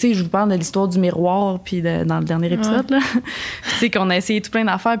 parce que tu sais, je vous parle de l'histoire du miroir puis dans le dernier épisode là, tu sais, qu'on a essayé tout plein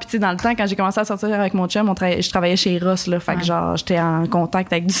d'affaires, puis tu sais, dans le temps quand j'ai commencé à sortir avec mon chum, je travaillais chez Ross là, fait que genre j'étais en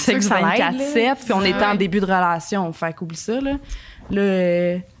contact avec du sexe 24/7 puis on était en début de relation, fait qu'oublie ça là,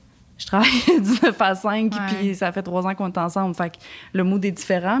 je travaille du 9 à 5 puis ça fait 3 ans qu'on est ensemble, fait que le mood est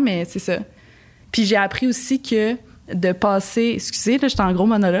différent, mais c'est ça. Puis j'ai appris aussi que de passer, excusez là, j'étais en gros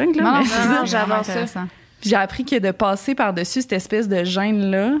monologue là, non, j'avance ça. J'ai appris que de passer par-dessus cette espèce de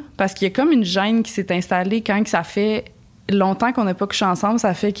gêne-là, parce qu'il y a comme une gêne qui s'est installée quand que ça fait longtemps qu'on n'a pas couché ensemble,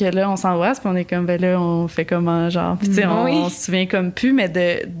 ça fait que là, on s'embrasse, puis on est comme, ben là, on fait comment, genre. Puis, tu sais, on se souvient comme plus, mais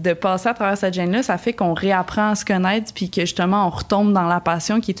de passer à travers cette gêne-là, ça fait qu'on réapprend à se connaître, puis que justement, on retombe dans la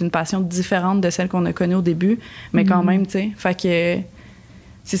passion, qui est une passion différente de celle qu'on a connue au début, mais quand même, tu sais. Fait que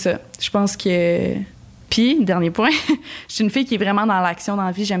c'est ça. Je pense que. Puis, dernier point, je suis une fille qui est vraiment dans l'action dans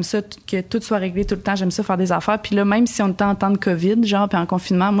la vie. J'aime ça, que tout soit réglé tout le temps. J'aime ça faire des affaires. Puis là, même si on était en temps de COVID, genre, puis en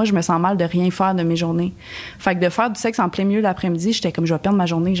confinement, moi, je me sens mal de rien faire de mes journées. Fait que de faire du sexe en plein milieu l'après-midi, j'étais comme, je vais perdre ma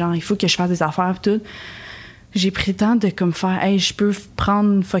journée. Genre, il faut que je fasse des affaires puis tout. J'ai pris le temps de comme faire, hey, je peux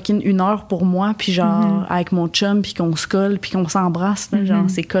prendre fucking 1 heure pour moi, puis genre, avec mon chum, puis qu'on se colle, puis qu'on s'embrasse. Là, genre,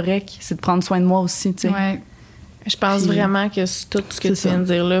 c'est correct. C'est de prendre soin de moi aussi, tu sais. Ouais. Je pense vraiment que tout ce que tu viens de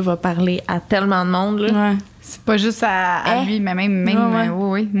dire là va parler à tellement de monde. Là. Ouais. C'est pas juste à lui, mais même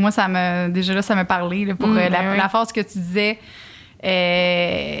oui. Moi, déjà là, ça m'a parlé là, pour la phrase que tu disais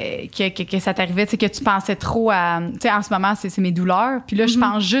que ça t'arrivait, tu sais, que tu pensais trop à... Tu sais, en ce moment, c'est mes douleurs. Puis là, je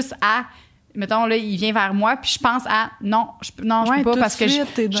pense juste à... Mettons, là, il vient vers moi, puis je pense à... Non, je peux pas parce que je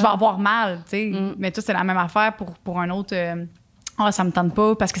vais avoir mal, tu sais. Mais toi, c'est la même affaire pour un autre... ça me tente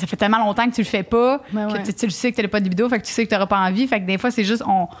pas parce que ça fait tellement longtemps que tu le fais pas que tu le sais que t'as pas de libido, fait que tu sais que t'auras pas envie, fait que des fois c'est juste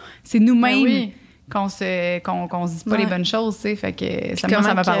c'est nous-mêmes qu'on se dit pas les bonnes choses, tu sais, fait que ça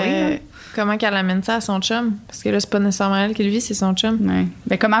m'a parlé. Comment qu'elle amène ça à son chum? Parce que là, c'est pas nécessairement elle qui le vit, c'est son chum. Ouais.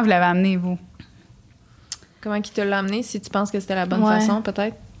 Ben, comment vous l'avez amené, vous? Comment qu'il te l'a amené, si tu penses que c'était la bonne façon,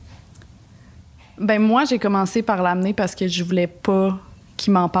 peut-être? Ben moi, j'ai commencé par l'amener parce que je voulais pas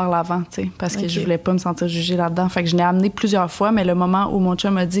qu'il m'en parle avant, tu sais, parce que je voulais pas me sentir jugée là-dedans. Fait que je l'ai amené plusieurs fois, mais le moment où mon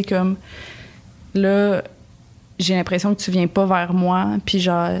chum m'a dit comme, là, j'ai l'impression que tu viens pas vers moi, puis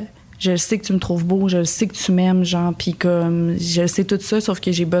genre, je le sais que tu me trouves beau, je le sais que tu m'aimes, genre, puis comme, je le sais tout ça, sauf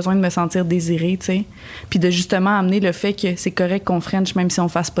que j'ai besoin de me sentir désirée, tu sais. Puis de justement amener le fait que c'est correct qu'on french même si on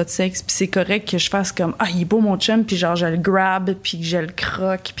fasse pas de sexe, puis c'est correct que je fasse comme, ah, il est beau mon chum, puis genre, je le grab, puis que je le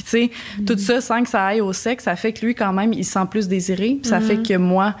croque, puis tu sais, tout ça sans que ça aille au sexe, ça fait que lui, quand même, il se sent plus désiré, puis ça fait que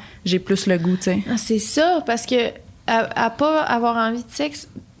moi, j'ai plus le goût, tu sais. Ah, c'est ça, parce que à pas avoir envie de sexe,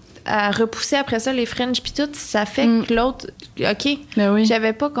 à repousser après ça les French puis tout, ça fait que l'autre, OK, ben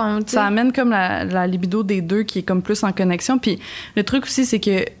j'avais pas comme... Ça amène comme la libido des deux qui est comme plus en connexion. Puis le truc aussi, c'est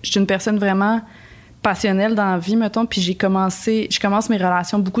que je suis une personne vraiment passionnelle dans la vie, mettons, puis je commence mes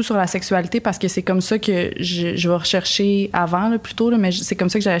relations beaucoup sur la sexualité parce que c'est comme ça que je vais rechercher avant, là, plutôt, là, mais c'est comme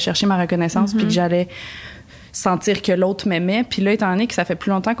ça que j'allais chercher ma reconnaissance puis que j'allais sentir que l'autre m'aimait. Puis là, étant donné que ça fait plus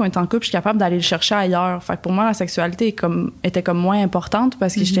longtemps qu'on est en couple, je suis capable d'aller le chercher ailleurs. Fait que pour moi, la sexualité était comme moins importante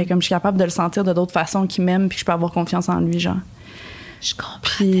parce que je suis capable de le sentir de d'autres façons qu'il m'aime puis que je peux avoir confiance en lui, genre. Je comprends.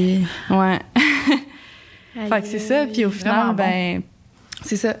 Puis, ouais. Fait que c'est ça. Puis au final, ben,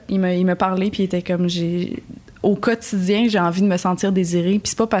 c'est ça. Il m'a parlé puis il était comme, au quotidien, j'ai envie de me sentir désirée.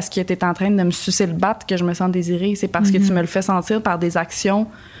 Puis c'est pas parce que t'es en train de me sucer le bat que je me sens désirée. C'est parce que tu me le fais sentir par des actions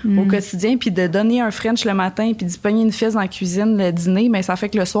au quotidien. Puis de donner un French le matin puis d'y pogner une fesse dans la cuisine le dîner, mais ça fait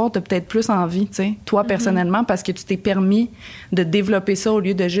que le soir, t'as peut-être plus envie, tu sais, toi, personnellement, parce que tu t'es permis de développer ça au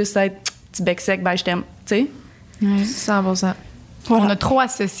lieu de juste être petit bec sec, ben je t'aime, tu sais. 100%. Voilà. On a trop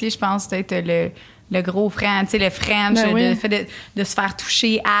associé, je pense, peut-être le gros French, tu sais, le French, le fait de se faire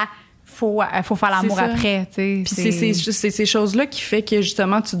toucher à... faut faire l'amour après, tu sais. Puis c'est ces choses-là qui fait que,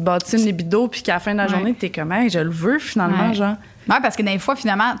 justement, tu te bâtis une libido puis qu'à la fin de la journée, t'es comme, hey, je le veux, finalement, genre. Ouais, parce que des fois,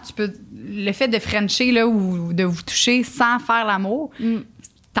 finalement, le fait de frencher, là, ou de vous toucher sans faire l'amour,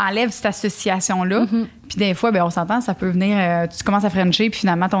 t'enlèves cette association-là. Puis des fois, ben on s'entend, ça peut venir, tu commences à frencher puis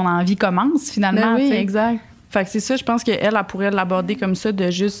finalement, ton envie commence, finalement. Ben oui, exact. Fait que c'est ça, je pense qu'elle pourrait l'aborder comme ça,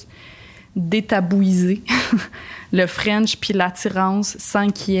 de juste détabouiser le French puis l'attirance sans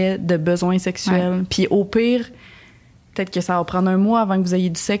qu'il y ait de besoin sexuel. Puis au pire, peut-être que ça va prendre un mois avant que vous ayez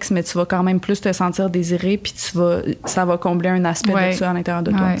du sexe, mais tu vas quand même plus te sentir désiré puis ça va combler un aspect de ça à l'intérieur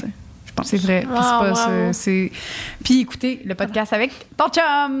de toi. Je pense. C'est vrai. Puis écoutez le podcast avec ton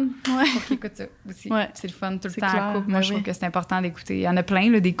chum. Pour qu'il écoute ça aussi. C'est le fun tout le temps en couple. Moi, je trouve que c'est important d'écouter. Il y en a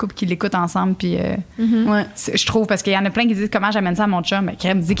plein, là, des couples qui l'écoutent ensemble. Puis je trouve, parce qu'il y en a plein qui disent comment j'amène ça à mon chum. Qui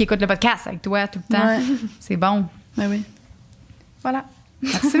me dit qu'il écoute le podcast avec toi tout le temps. C'est bon. Oui. Voilà.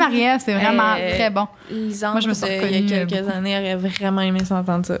 Merci Marie-Ève, c'est vraiment très bon. Lisande, moi, je me suis reconnue il y a quelques années, aurait vraiment aimé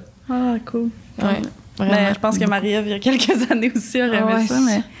s'entendre ça. Ah, cool. Ouais, mais je pense que Marie-Ève, il y a quelques années aussi, aurait aimé ça,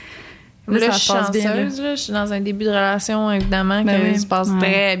 mais... Là, je suis chanceuse, là. Je suis dans un début de relation, évidemment, que ça se passe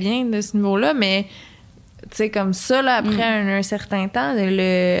très bien de ce niveau-là, mais tu sais, comme ça, là, après un certain temps,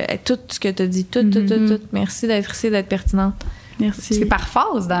 tout ce que tu as dit, tout. Merci d'être ici, d'être pertinente. Merci. C'est par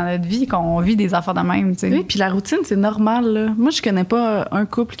phase dans notre vie qu'on vit des affaires de même, tu sais. Oui, puis la routine, c'est normal, là. Moi, je connais pas un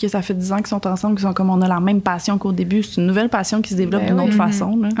couple qui, ça fait 10 ans qu'ils sont ensemble, qui sont comme on a la même passion qu'au début. C'est une nouvelle passion qui se développe d'une autre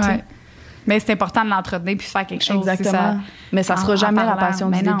façon, là. Mais c'est important de l'entretenir puis faire quelque chose. Exactement. Mais ça sera jamais la passion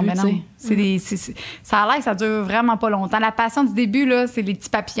du début, mais non. Ça a l'air que ça dure vraiment pas longtemps. La passion du début, là, c'est les petits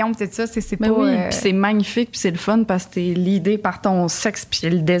papillons, c'est ça. C'est pas... Oui, puis c'est magnifique, puis c'est le fun parce que t'es l'idée par ton sexe, puis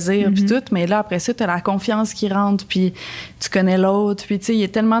le désir, puis tout. Mais là, après ça, t'as la confiance qui rentre, puis tu connais l'autre. Puis, tu sais, il y a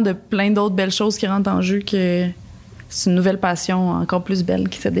tellement de plein d'autres belles choses qui rentrent en jeu que c'est une nouvelle passion encore plus belle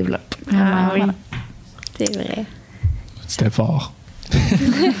qui se développe. Ah oui, c'est vrai. C'était fort.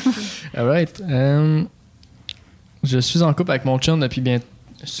 All right. Je suis en couple avec mon chum depuis bientôt...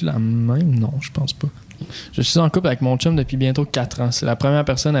 C'est la même? Non, je pense pas. Je suis en couple avec mon chum depuis bientôt 4 ans. C'est la première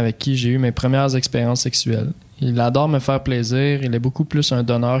personne avec qui j'ai eu mes premières expériences sexuelles. Il adore me faire plaisir. Il est beaucoup plus un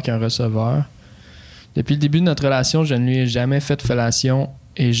donneur qu'un receveur. Depuis le début de notre relation, je ne lui ai jamais fait de fellation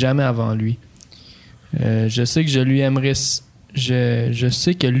et jamais avant lui. Je sais que je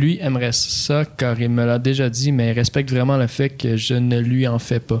sais que lui aimerait ça car il me l'a déjà dit, mais il respecte vraiment le fait que je ne lui en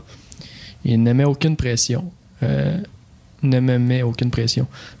fais pas. Il ne met aucune pression. Ne me met aucune pression.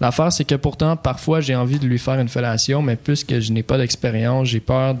 L'affaire, c'est que pourtant, parfois, j'ai envie de lui faire une fellation, mais puisque je n'ai pas d'expérience, j'ai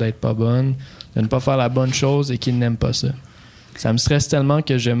peur d'être pas bonne, de ne pas faire la bonne chose et qu'il n'aime pas ça. Ça me stresse tellement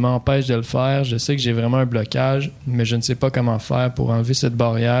que je m'empêche de le faire. Je sais que j'ai vraiment un blocage, mais je ne sais pas comment faire pour enlever cette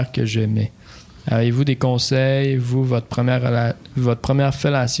barrière que je mets. Avez-vous des conseils? Vous, votre première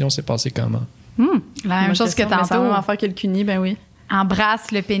fellation s'est passée comment? La même chose que tantôt. tantôt. En faire que le cuni, ben oui.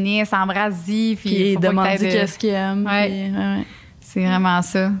 Embrasse le pénis, embrasse-y. Puis demande qu'est-ce qu'il aime. Ouais. Puis, ouais. C'est vraiment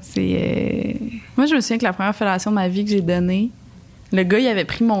ça. C'est... Moi, je me souviens que la première fellation de ma vie que j'ai donnée, le gars, il avait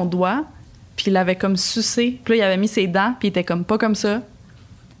pris mon doigt, puis il l'avait comme sucé. Puis là, il avait mis ses dents, puis il était comme pas comme ça.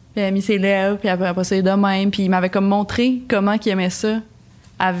 Puis il avait mis ses lèvres, puis après ça, il de même. Puis il m'avait comme montré comment il aimait ça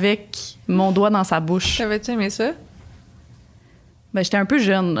avec mon doigt dans sa bouche. T'avais-tu aimé ça? Ben, j'étais un peu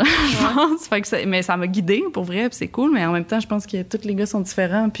jeune, je pense. Fait que mais ça m'a guidée, pour vrai, puis c'est cool. Mais en même temps, je pense que tous les gars sont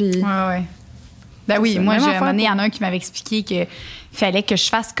différents, puis... Ouais. Ben oui, moi, même j'ai affaire il y en a un qui m'avait expliqué qu'il fallait que je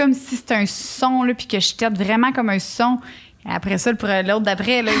fasse comme si c'était un son, là, puis que je tête vraiment comme un son. Et après ça, l'autre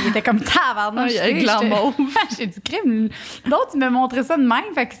d'après, là, il était comme tabarnak. Il avait gland mauve. J'ai dit, crime. L'autre, il me montrait ça de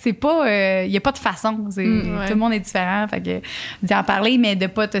même. Fait que c'est pas. Il y a pas de façon. Tout le monde est différent. Fait que d'y en parler, mais de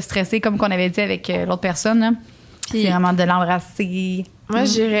pas te stresser comme qu'on avait dit avec l'autre personne. Là. Puis vraiment de l'embrasser. Moi,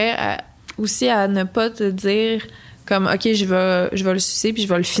 je dirais aussi à ne pas te dire comme, OK, je vais le sucer puis je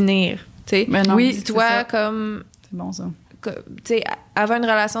vais le finir. T'sais. Mais non, oui, dis-toi comme. C'est bon, ça. Tu sais, avant une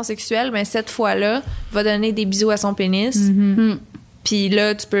relation sexuelle, mais cette fois-là, va donner des bisous à son pénis. Puis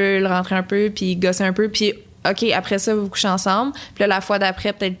là, tu peux le rentrer un peu, puis gosser un peu, puis OK, après ça, vous couchez ensemble. Puis là, la fois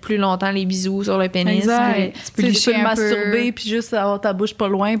d'après, peut-être plus longtemps, les bisous sur le pénis. Exact. Tu peux le masturber, peu. puis juste avoir ta bouche pas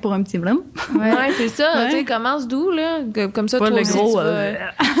loin pour un petit blanc. Ouais, c'est ça. Ouais. Tu sais, commence doux, là. Comme ça, pas toi le aussi, gros, tu vas...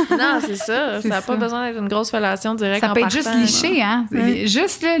 Non, c'est ça. Ça n'a pas besoin d'être une grosse fellation directe Ça en peut être partant, juste liché, hein?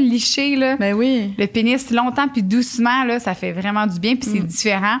 Juste, là, liché, là. Ben oui. Le pénis longtemps puis doucement, là, ça fait vraiment du bien, puis c'est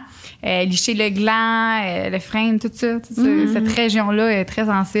différent. Licher le gland, le frein, tout ça. Cette région-là est très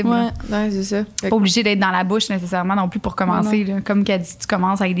sensible. Ouais, c'est ça. Pas obligé d'être dans la bouche nécessairement non plus pour commencer. Là. Comme qu'elle dit, tu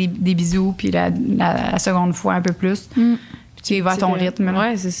commences avec des bisous, puis la seconde fois un peu plus. Puis tu y vas à ton rythme. Là.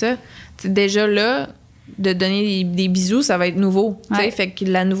 Ouais, c'est ça. T'sais, déjà là, de donner des bisous, ça va être nouveau. Ouais. Fait que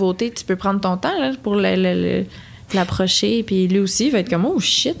la nouveauté, tu peux prendre ton temps là, pour l'approcher, puis lui aussi, il va être comme, oh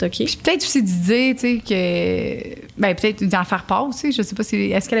shit, OK. Puis peut-être aussi d'idée, tu sais, que. Ben, peut-être d'en faire part aussi. Je sais pas si.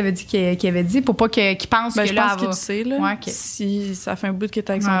 Est-ce qu'elle avait dit qu'il avait dit pour pas qu'il pense que je là. Je pense qu'il sait, là. Ouais, si ça fait un bout qu'elle est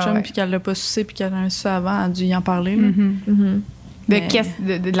avec son chum, puis qu'elle l'a pas sucé, puis qu'elle a un sucé avant, elle a dû y en parler, là.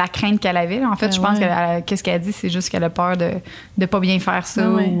 De la crainte qu'elle avait. Là. En fait, je pense qu'est-ce qu'elle a dit, c'est juste qu'elle a peur de pas bien faire ça.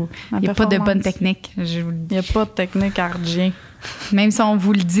 Il n'y a pas de bonne technique. Il n'y a pas de technique à rien. Même si on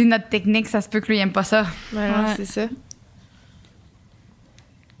vous le dit, notre technique, ça se peut que lui n'aime pas ça. C'est ça.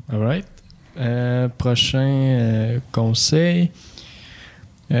 All right. Prochain conseil.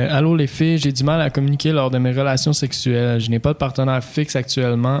 Allô les filles, j'ai du mal à communiquer lors de mes relations sexuelles. Je n'ai pas de partenaire fixe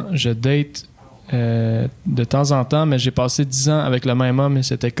actuellement. Je date de temps en temps, mais j'ai passé 10 ans avec le même homme et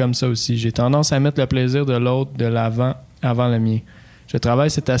c'était comme ça aussi. J'ai tendance à mettre le plaisir de l'autre de l'avant avant le mien. Je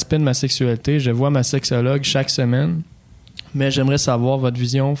travaille cet aspect de ma sexualité. Je vois ma sexologue chaque semaine, mais j'aimerais savoir votre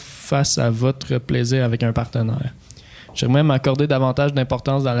vision face à votre plaisir avec un partenaire. J'aimerais m'accorder davantage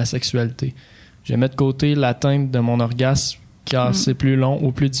d'importance dans la sexualité. Je mets de côté l'atteinte de mon orgasme car c'est plus long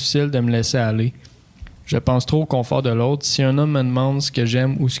ou plus difficile de me laisser aller. Je pense trop au confort de l'autre. Si un homme me demande ce que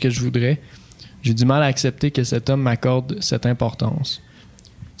j'aime ou ce que je voudrais, j'ai du mal à accepter que cet homme m'accorde cette importance.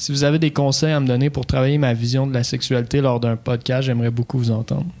 Si vous avez des conseils à me donner pour travailler ma vision de la sexualité lors d'un podcast, j'aimerais beaucoup vous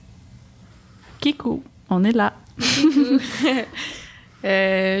entendre. Kikou, on est là.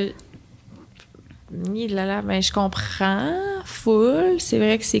 Ben, je comprends. full. C'est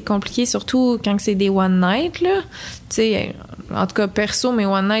vrai que c'est compliqué, surtout quand c'est des one night, là. Tu sais, en tout cas, perso, mes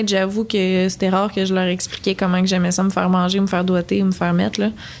one night, j'avoue que c'était rare que je leur expliquais comment que j'aimais ça, me faire manger, me faire doigter ou me faire mettre, là.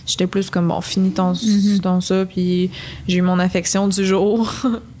 J'étais plus comme, bon, finis ton ça, puis j'ai eu mon affection du jour.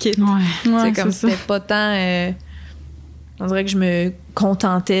 Quitte. C'est comme c'était pas tant... on dirait que je me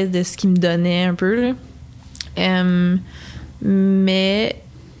contentais de ce qu'ils me donnaient un peu, là. Mais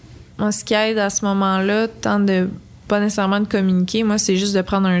moi, ce qui aide à ce moment-là, tant de pas nécessairement de communiquer, moi, c'est juste de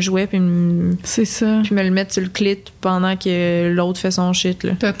prendre un jouet puis c'est ça. Puis me le mettre sur le clit pendant que l'autre fait son shit,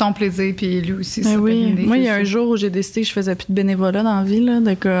 là. T'as ton plaisir, puis lui aussi. Ben ça oui. peut Moi, il y a un jour où j'ai décidé que je faisais plus de bénévolat dans la vie, là,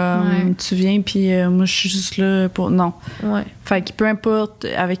 de comme, tu viens, puis moi, je suis juste là pour... Non. Ouais. Fait que peu importe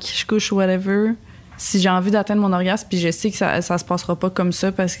avec qui je couche ou whatever, si j'ai envie d'atteindre mon orgasme, puis je sais que ça se passera pas comme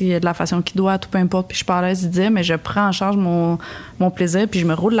ça parce qu'il y a de la façon qui doit, tout peu importe, puis je suis pas à l'aise d'y dire, mais je prends en charge mon plaisir, puis je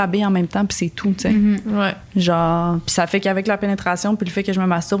me roule la bille en même temps, puis c'est tout, tu sais. Ouais. Genre, puis ça fait qu'avec la pénétration, puis le fait que je me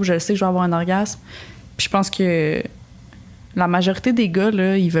masturbe, je sais que je vais avoir un orgasme. Puis je pense que la majorité des gars,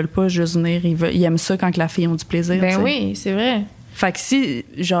 là, ils veulent pas juste venir, ils aiment ça quand que la fille ont du plaisir. Ben t'sais. oui, c'est vrai. Fait que si,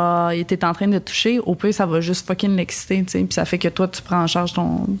 genre, il était en train de te toucher, au pire, ça va juste fucking l'exciter, tu sais. Puis ça fait que toi, tu prends en charge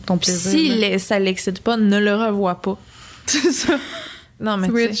ton plaisir. Si ça l'excite pas, ne le revois pas. C'est ça. Non, mais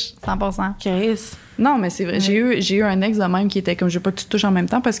tu Switch, 100%. Chris. Non, mais c'est vrai. J'ai eu un ex de même qui était comme, je veux pas que tu te touches en même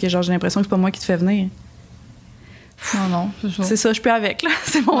temps parce que, genre, j'ai l'impression que c'est pas moi qui te fais venir. Non, C'est ça, je suis plus avec, là.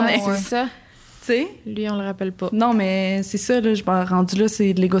 C'est mon ex. C'est ça. Tu sais? Lui, on le rappelle pas. Non, mais c'est ça, là, je me rendu là,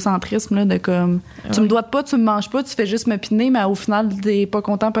 c'est de l'égocentrisme, là, de comme, tu me doites pas, tu me manges pas, tu fais juste me piner, mais au final, t'es pas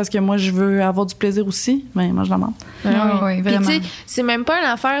content parce que moi, je veux avoir du plaisir aussi. Ben, mange la menthe. Oui, vraiment. Puis, tu sais, c'est même pas une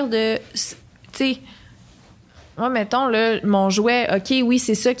affaire de. Tu sais, moi, mettons, là, mon jouet, OK, oui,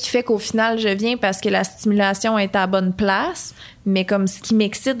 c'est ça qui fait qu'au final, je viens parce que la stimulation est à la bonne place. Mais comme ce qui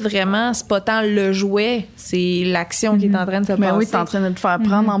m'excite vraiment, c'est pas tant le jouet, c'est l'action qui est en train de se passer. Mais oui, t'es en train de te faire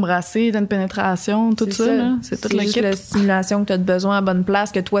prendre, embrasser, t'as une pénétration, tout ça, là. C'est toute juste l'équipe. la stimulation que t'as de besoin à bonne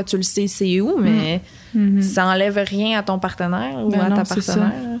place, que toi, tu le sais, c'est où, mais ça enlève rien à ton partenaire ou à ta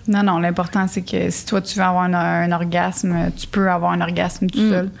partenaire. Non, l'important, c'est que si toi, tu veux avoir un orgasme, tu peux avoir un orgasme tout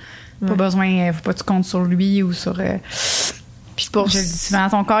seul. Pas besoin, faut pas que tu comptes sur lui ou sur... Puis je le dis souvent,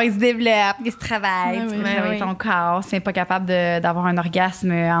 ton corps, il se développe, il se travaille, tu peux travailler ton corps. Si elle n'est pas capable d'avoir un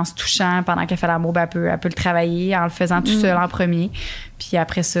orgasme en se touchant pendant qu'elle fait l'amour, ben elle peut le travailler en le faisant tout seul en premier. Puis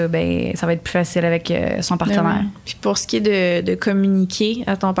après ça, ben ça va être plus facile avec son partenaire. Puis pour ce qui est de communiquer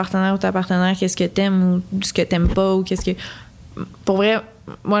à ton partenaire ou ta partenaire, qu'est-ce que t'aimes ou ce que t'aimes pas ou qu'est-ce que... Pour vrai,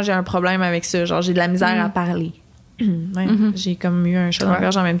 moi, j'ai un problème avec ça. Genre, j'ai de la misère à parler. Ouais, j'ai comme eu un chat dans la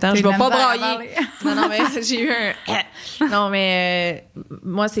gorge en même temps. Je vais pas brailler. Non, mais j'ai eu un... Non, mais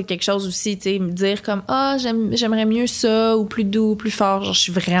moi, c'est quelque chose aussi, tu sais, me dire comme, j'aimerais mieux ça, ou plus doux, plus fort. Genre, je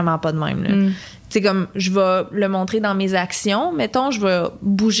suis vraiment pas de même, là. Tu sais, comme, je vais le montrer dans mes actions. Mettons, je vais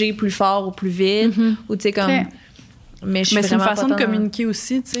bouger plus fort ou plus vite. Ou, tu sais, comme... Okay. Mais c'est une façon de communiquer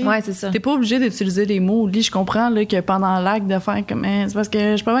aussi, tu sais. Ouais, c'est ça. T'es pas obligé d'utiliser les mots. Lui, je comprends là, que pendant l'acte de faire comme c'est parce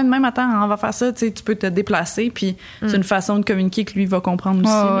que je peux pas même attends, on va faire ça, tu sais, tu peux te déplacer, puis c'est une façon de communiquer que lui va comprendre aussi,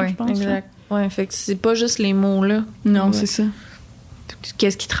 là, je pense. Exact. Ouais, fait que c'est pas juste les mots là. Non, c'est ça.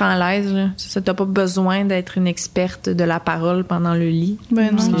 Qu'est-ce qui te rend à l'aise là? Ça, t'as pas besoin d'être une experte de la parole pendant le lit.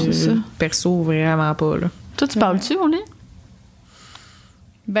 Ben non, c'est ça. Perso, vraiment pas là. Toi, tu parles-tu au lit?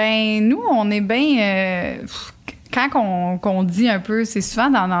 Ben nous, on est bien quand qu'on dit un peu, c'est souvent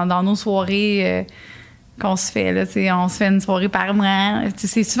dans nos soirées qu'on se fait, là, on se fait une soirée par mois.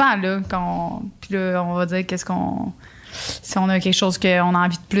 C'est souvent là puis là, on va dire si on a quelque chose qu'on a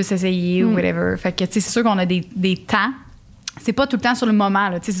envie de plus essayer ou whatever. Fait que, c'est sûr qu'on a des temps. C'est pas tout le temps sur le moment,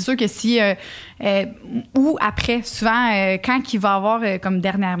 là. C'est sûr que si... ou après, souvent, quand il va avoir, comme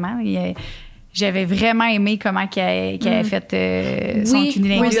dernièrement... J'avais vraiment aimé comment qu'elle avait fait son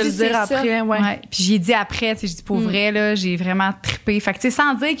cunilingus. Oui, de le dire après, ouais. Puis j'ai dit après, j'ai dit pour vrai, là, j'ai vraiment trippé. Fait que, tu sais,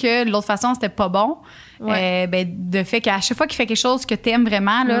 sans dire que de l'autre façon, c'était pas bon, ben, de fait qu'à chaque fois qu'il fait quelque chose que t'aimes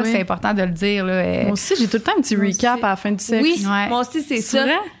vraiment, là, c'est important de le dire, là. Moi aussi, j'ai tout le temps un petit recap à la fin du sexe. Oui, moi aussi, c'est ça.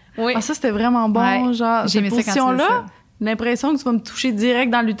 Vrai? Oui. Ah, ça, c'était vraiment bon, genre, j'ai aimé cette ça quand tu position-là. L'impression que tu vas me toucher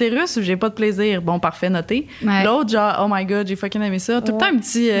direct dans l'utérus ou j'ai pas de plaisir. Bon, parfait, noté. Ouais. L'autre, genre, oh my God, j'ai fucking aimé ça. Tout le temps un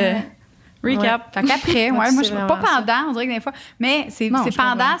petit... recap. Fait qu'après, moi, je pas pendant, ça. on dirait que des fois, mais c'est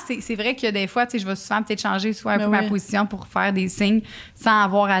pendant, c'est vrai que des fois, tu sais, je vais souvent peut-être changer soit un peu ma position pour faire des signes sans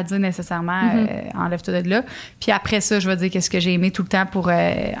avoir à dire nécessairement enlève-toi de là. Puis après ça, je vais dire qu'est-ce que j'ai aimé tout le temps pour tu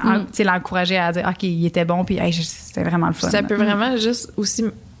sais, l'encourager à dire OK, il était bon puis hey, c'était vraiment le fun. Ça peut vraiment juste aussi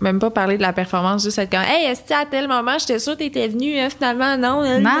même pas parler de la performance, juste être comme hey, est-ce que à tel moment j'étais sûre que t'étais venue, finalement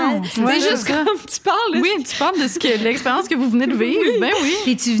non. Non, c'est juste comme tu parles. Oui, tu parles de l'expérience que vous venez de vivre. Ben oui.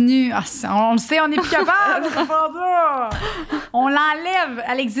 T'es-tu venue? Ah, on le sait, on n'est plus capable de faire ça. On l'enlève.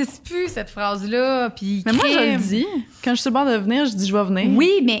 Elle n'existe plus, cette phrase-là. Puis Mais moi, je le dis. Quand je suis sur le bord de venir, je dis je vais venir.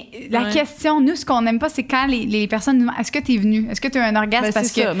 Oui, mais la question, nous, ce qu'on n'aime pas, c'est quand les personnes nous demandent est-ce que t'es venue? Est-ce que tu as un orgasme? Ben, parce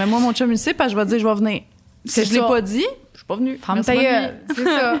c'est que ça. Mais moi, mon chum, il sait, parce que je vais dire je vais venir. Si je l'ai pas dit, je suis pas venue. Ferme ta gueule. C'est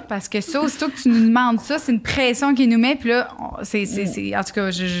ça. Parce que ça, aussitôt que tu nous demandes ça, c'est une pression qu'il nous met. Puis là, c'est en tout cas,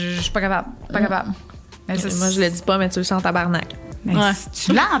 je suis pas capable. Pas capable. Mais Moi, je le dis pas, mais tu le sens en tabarnak. Mais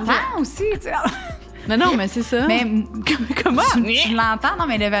tu l'entends aussi, tu sais. Non, mais c'est ça. Mais comment? Tu l'entends? Non,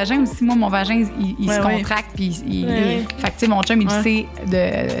 mais le vagin aussi, moi, mon vagin, il se contracte. Puis fait que, tu sais, mon chum, il le sait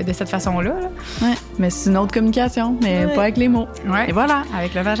de cette façon-là. Là. Ouais. Mais c'est une autre communication, mais pas avec les mots. Ouais. Et voilà.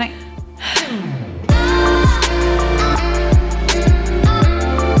 Avec le vagin.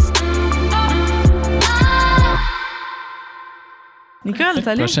 Nicole,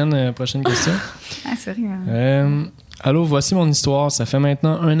 salut. Prochaine question. Ah, sérieux. Allô, voici mon histoire. Ça fait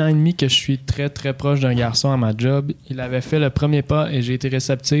maintenant 1 an et demi que je suis très, très proche d'un garçon à ma job. Il avait fait le premier pas et j'ai été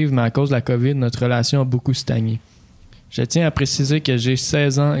réceptive, mais à cause de la COVID, notre relation a beaucoup stagné. Je tiens à préciser que j'ai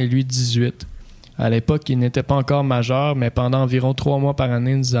 16 ans et lui 18. À l'époque, il n'était pas encore majeur, mais pendant environ 3 mois par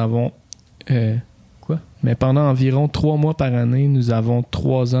année, nous avons... Mais pendant environ 3 mois par année, nous avons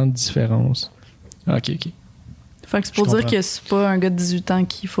 3 ans de différence. OK. Fait que c'est pour dire que c'est pas un gars de 18 ans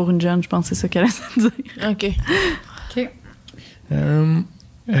qui fourre une jeune, je pense que c'est ça qu'elle a à dire. OK.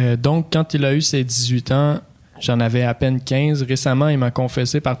 Donc, quand il a eu ses 18 ans, j'en avais à peine 15. Récemment, il m'a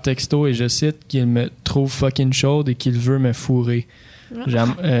confessé par texto, et je cite, qu'il me trouve fucking chaude et qu'il veut me fourrer.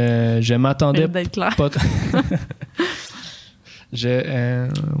 Je m'attendais pas...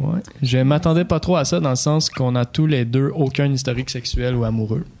 Je m'attendais pas trop à ça, dans le sens qu'on a tous les deux aucun historique sexuel ou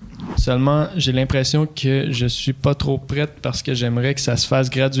amoureux. Seulement, j'ai l'impression que je suis pas trop prête parce que j'aimerais que ça se fasse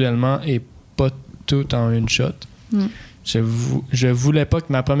graduellement et pas tout en une shot. Je voulais pas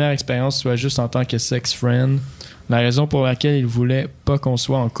que ma première expérience soit juste en tant que sex friend. La raison pour laquelle il voulait pas qu'on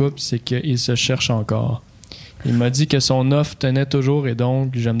soit en couple, c'est qu'il se cherche encore. Il m'a dit que son offre tenait toujours, et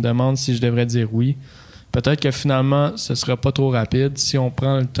donc je me demande si je devrais dire oui. Peut-être que finalement, ce sera pas trop rapide si on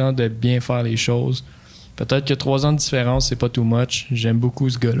prend le temps de bien faire les choses. Peut-être que 3 ans de différence, c'est pas too much. J'aime beaucoup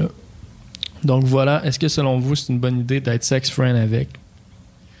ce gars-là. Donc voilà, est-ce que selon vous, c'est une bonne idée d'être sex friend avec?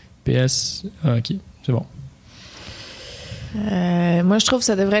 PS, OK, c'est bon. Moi, je trouve que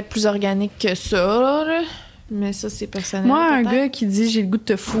ça devrait être plus organique que ça, là. Mais ça, c'est personnel. Moi, un peut-être. gars qui dit j'ai le goût de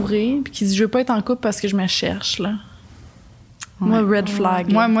te fourrer, puis qui dit je veux pas être en couple parce que je me cherche, là. Moi, red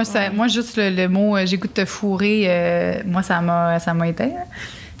flag. Moi, juste le mot j'ai goût de te fourrer, moi, ça m'a été.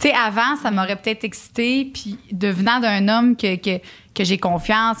 Tu sais, avant, ça m'aurait peut-être excité, puis devenant d'un homme que j'ai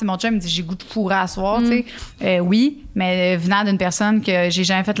confiance, et mon chum me dit j'ai goût de fourrer à soir, tu sais. Oui, mais venant d'une personne que j'ai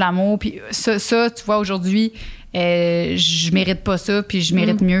jamais fait l'amour, puis ça, tu vois, aujourd'hui, je mérite pas ça, puis je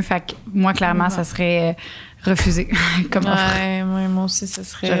mérite mieux. Fait que moi, clairement, ça serait refusé comme offre. Ouais, moi aussi, ça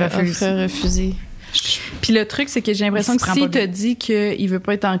serait refusé. Puis le truc, c'est que j'ai l'impression que s'il te dit qu'il veut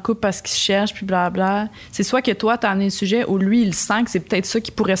pas être en couple parce qu'il se cherche, puis blabla, c'est soit que toi, t'as amené le sujet, ou lui, il sent que c'est peut-être ça qui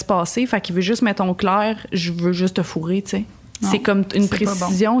pourrait se passer, fait qu'il veut juste mettre au clair, je veux juste te fourrer, tu sais. C'est comme une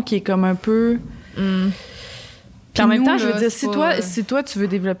précision qui est comme un peu... Puis en même temps, je veux dire, si toi, tu veux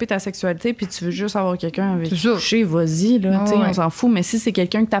développer ta sexualité puis tu veux juste avoir quelqu'un avec qui coucher, vas-y, là, tu sais, on s'en fout. Mais si c'est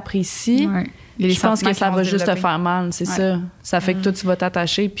quelqu'un que t'apprécies, je pense que ça va juste te faire mal, c'est ça. Ça fait que toi, tu vas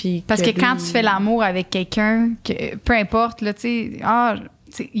t'attacher. Puis parce que quand tu fais l'amour avec quelqu'un, peu importe, là, tu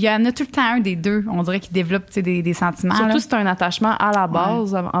sais, il y en a tout le temps un des deux, on dirait, qui développe des sentiments. Surtout là. si tu as un attachement à la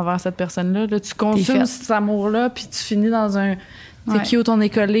base envers cette personne-là. Là, tu consommes cet amour-là, puis tu finis dans un... T'es cute, on est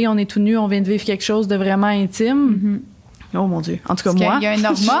collé, on est tout nu, on vient de vivre quelque chose de vraiment intime. Oh mon Dieu. En tout cas, moi. Il y a une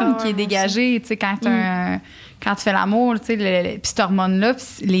hormone qui est dégagée, tu sais, quand tu fais l'amour, tu sais, puis cette hormone-là,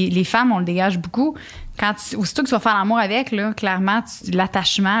 les femmes, on le dégage beaucoup. Aussitôt que tu vas faire l'amour avec, là, clairement,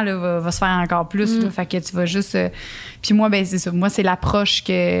 l'attachement là, va se faire encore plus. Là, fait que tu vas juste... Puis moi, ben c'est ça. Moi, c'est l'approche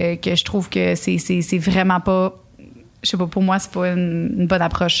que je trouve que c'est vraiment pas... Je sais pas, pour moi, c'est pas une bonne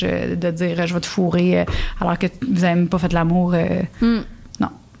approche de dire je vais te fourrer alors que vous avez même pas fait l'amour. Non.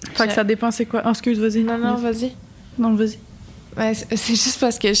 Fait que ça dépend, c'est quoi? Oh, excuse, vas-y. Non, vas-y. Non, vas-y. Ouais, c'est juste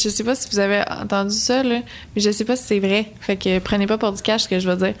parce que je sais pas si vous avez entendu ça, là, mais je sais pas si c'est vrai. Fait que prenez pas pour du cash ce que je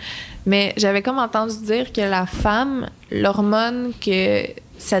veux dire. Mais j'avais comme entendu dire que la femme, l'hormone que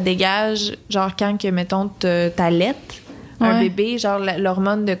ça dégage, genre quand que, mettons, t'allaites un bébé, genre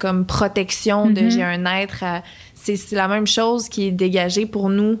l'hormone de comme protection de j'ai un être, c'est la même chose qui est dégagée pour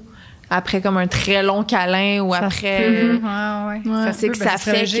nous après comme un très long câlin ou Ça après... se peut. Ouais. Ça, c'est que ça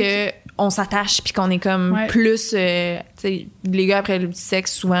fait que on s'attache puis qu'on est comme plus... tu sais, les gars, après le petit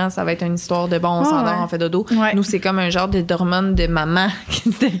sexe, souvent, ça va être une histoire de bon, on s'endort, on fait dodo. Ouais. Nous, c'est comme un genre d'hormone de maman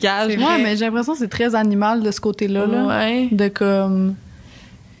qui se dégage. Ouais, mais j'ai l'impression que c'est très animal de ce côté-là. Là, Ouais. de comme...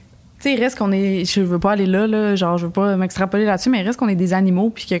 Tu sais, il reste qu'on est... Je veux pas aller là, genre, je veux pas m'extrapoler là-dessus, mais il reste qu'on est des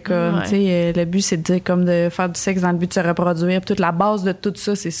animaux, puis que comme, tu sais, le but, c'est comme de faire du sexe dans le but de se reproduire. Puis toute la base de tout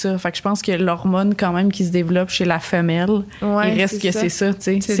ça, c'est ça. Fait que je pense que l'hormone, quand même, qui se développe chez la femelle, Ouais, il reste que c'est ça, tu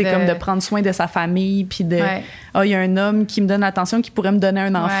sais. C'est comme de prendre soin de sa famille, puis de... Ah, il y a un homme qui me donne l'attention, qui pourrait me donner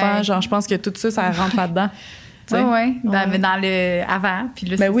un enfant. Ouais. Genre, je pense que tout ça, ça rentre là-dedans. Oui. Dans le avant. Puis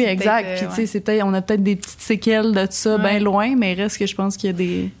là, Ben oui, c'est exact. peut-être, Puis tu sais, c'est peut-être, on a peut-être des petites séquelles de ça bien loin, mais il reste que je pense qu'il y a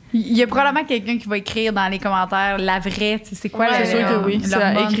des... Il y a probablement quelqu'un qui va écrire dans les commentaires la vraie, tu sais, c'est quoi Ouais, la... c'est sûr que oui.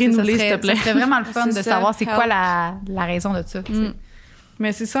 Écris-nous-les, s'il te plaît. Ça serait vraiment le fun de C'est ça. savoir c'est quoi la raison de ça. tu sais.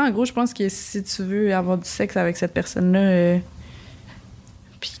 Mais c'est ça, en gros, je pense que si tu veux avoir du sexe avec cette personne-là,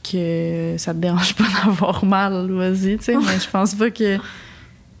 puis que ça te dérange pas d'avoir mal, vas-y, tu sais, mais je pense pas que...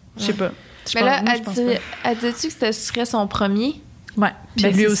 Je sais pas. Mais là, elle dit-tu que ce serait son premier? Ouais. Puis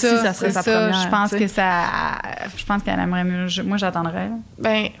Ben, lui c'est aussi, ça serait sa première. Je pense tu sais. que ça... Je pense qu'elle aimerait mieux... Moi, j'attendrais. là.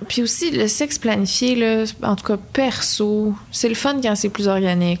 Ben, puis aussi, le sexe planifié, là, en tout cas, perso, c'est le fun quand c'est plus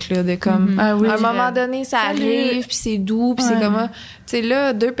organique, là, de comme... Ah oui, à un je moment dirais. donné, ça arrive, puis c'est doux, puis c'est comme... Tu sais,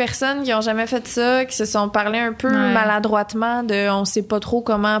 là, deux personnes qui ont jamais fait ça, qui se sont parlé un peu maladroitement de on sait pas trop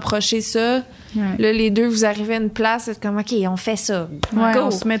comment approcher ça. Ouais. Là, les deux, vous arrivez à une place, c'est comme, OK, on fait ça. Ouais, Go.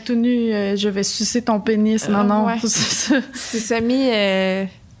 on se met tout nu, je vais sucer ton pénis. Non, ouais. c'est ça. C'est semi...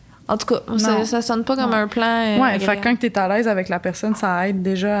 En tout cas, ça sonne pas comme un plan... Ouais, agréable. fait que quand t'es à l'aise avec la personne, ça aide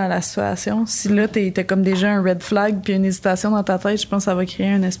déjà à la situation. Si là, t'as comme déjà un red flag puis une hésitation dans ta tête, je pense que ça va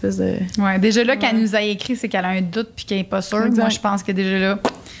créer une espèce de... Ouais, déjà là, qu'elle nous a écrit, c'est qu'elle a un doute puis qu'elle est pas sûre. Exact. Moi, je pense que déjà là,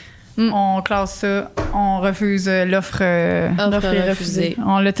 on classe ça, on refuse l'offre. Offre est refusée.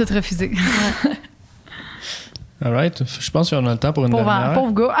 On l'a tout refusé. All right. Je pense qu'on a le temps pour une dernière.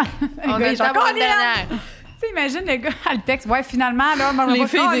 Pauvre gars. On Le gars, a il le est temps genre, pour une Colin! dernière. Tu sais, imagine le gars à le texte. Ouais, finalement, là, moi, Les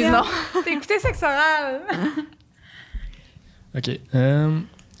filles disent non. T'as écouté Sexe oral. OK.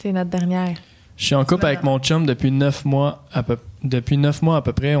 C'est notre dernière. Je suis en couple avec mon chum depuis 9 mois depuis 9 mois à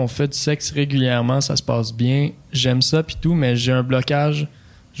peu près. On fait du sexe régulièrement, ça se passe bien. J'aime ça puis tout, mais j'ai un blocage.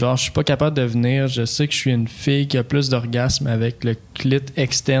 Genre, je suis pas capable de venir. Je sais que je suis une fille qui a plus d'orgasme avec le clit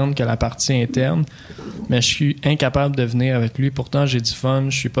externe que la partie interne, mais je suis incapable de venir avec lui. Pourtant, j'ai du fun,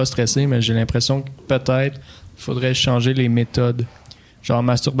 je suis pas stressé, mais j'ai l'impression que peut-être il faudrait changer les méthodes, genre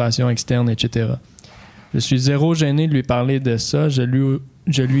masturbation externe, etc. Je suis zéro gêné de lui parler de ça. Je lui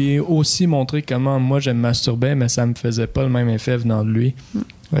ai aussi montré comment moi je me masturbais, mais ça me faisait pas le même effet venant de lui.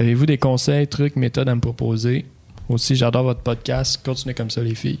 Avez-vous des conseils, trucs, méthodes à me proposer? Aussi, j'adore votre podcast. Continuez comme ça,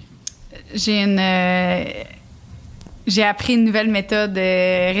 les filles. J'ai appris une nouvelle méthode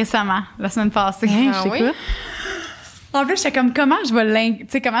récemment, la semaine passée. Ah oui? En plus, j'étais comme, comment je vais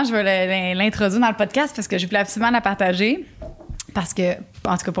l'introduire dans le podcast parce que je voulais absolument la partager. Parce que,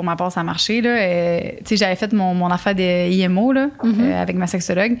 en tout cas, pour ma part, ça a marché. Là. Tu sais, j'avais fait mon affaire de IMO là, avec ma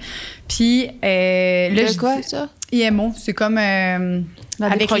sexologue. Puis, là, De quoi, ça? IMO, c'est comme La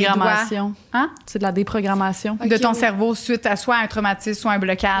avec les déprogrammation. doigts. Hein? C'est de la déprogrammation. De ton cerveau suite à soit un traumatisme, soit un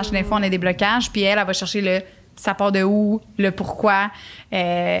blocage. Des fois, on a des blocages. Puis elle va chercher ça part de où, le pourquoi. Puis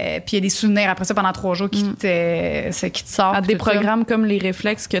il y a des souvenirs après ça pendant 3 jours qui te sortent. Elle déprogramme comme les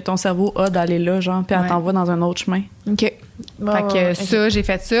réflexes que ton cerveau a d'aller là, genre, puis elle t'envoie dans un autre chemin. OK. Fait que ça, j'ai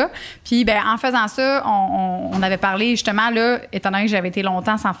fait ça. Puis, ben, en faisant ça, on avait parlé justement, là, étant donné que j'avais été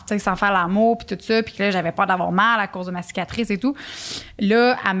longtemps sans faire l'amour, puis tout ça, puis que là, j'avais peur d'avoir mal à cause de ma cicatrice et tout.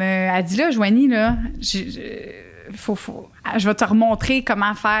 Là, elle dit, là, Joanie, là, je vais te remontrer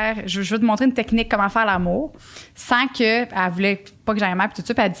comment faire, je vais te montrer une technique comment faire l'amour, sans que, elle voulait pas que j'aille mal, puis tout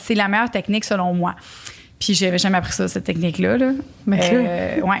ça, puis elle dit, c'est la meilleure technique selon moi. Puis j'avais jamais appris ça, cette technique-là. Là. Ouais,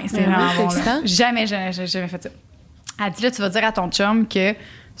 c'est vraiment bon. Là. Jamais fait ça. Elle dit, là, tu vas dire à ton chum que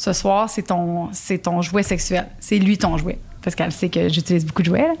ce soir, c'est ton jouet sexuel. C'est lui ton jouet. Parce qu'elle sait que j'utilise beaucoup de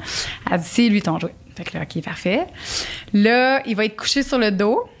jouets. Là. Elle dit, c'est lui ton jouet. Fait que là, OK, parfait. Là, il va être couché sur le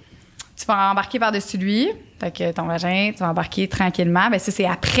dos. Tu vas embarquer par-dessus lui. Fait que ton vagin, tu vas embarquer tranquillement. Ben ça, c'est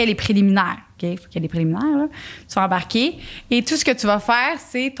après les préliminaires. OK? Faut qu'il y ait des préliminaires, là. Tu vas embarquer. Et tout ce que tu vas faire,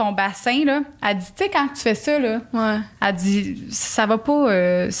 c'est ton bassin, là. Elle dit, tu sais, quand tu fais ça, là, elle dit, ça va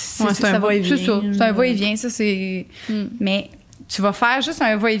pas... c'est un va-et-vient. C'est ça. C'est un va-et-vient, ça, c'est... Mais tu vas faire juste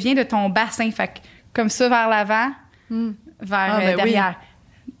un va-et-vient de ton bassin. Fait que, comme ça, vers l'avant, vers derrière.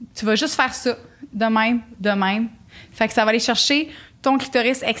 Oui. Tu vas juste faire ça. De même. Fait que ça va aller chercher ton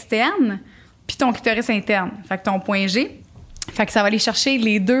clitoris externe puis ton clitoris interne. Fait que ton point G, Fait que ça va aller chercher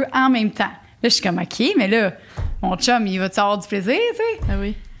les deux en même temps. Là, je suis comme, OK, mais là, mon chum, il va-tu avoir du plaisir, tu sais? Ah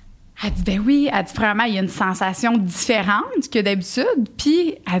oui. Elle dit, ben oui. Elle dit, vraiment, il y a une sensation différente que d'habitude.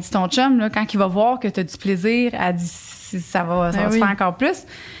 Puis, elle dit, ton chum, là, quand il va voir que tu as du plaisir, elle dit, ça va se faire encore plus.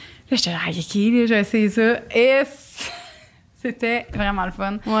 Là, j'étais là, OK, là, j'ai essayé ça. Et c'était vraiment le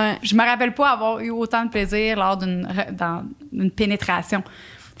fun. Ouais. Je me rappelle pas avoir eu autant de plaisir lors d'une pénétration.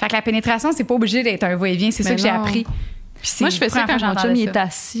 Fait que la pénétration, c'est pas obligé d'être un va-et-vient. C'est ça que j'ai appris. Moi, je fais ça quand mon chum il est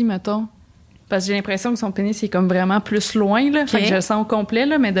assis, mettons. Parce que j'ai l'impression que son pénis il est comme vraiment plus loin. Là. Fait que je le sens au complet,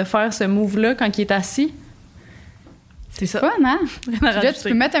 là, mais de faire ce move-là quand il est assis, c'est ça. Fun, hein? Là, tu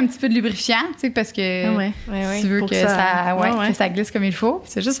peux mettre un petit peu de lubrifiant, tu sais, parce que tu veux que ça glisse comme il faut.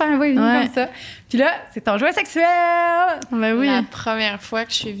 Puis c'est juste faire un va-et-vient comme ça. Puis là, c'est ton jouet sexuel! Ben oui. La première fois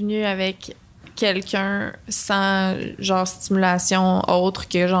que je suis venue avec quelqu'un sans, genre, stimulation autre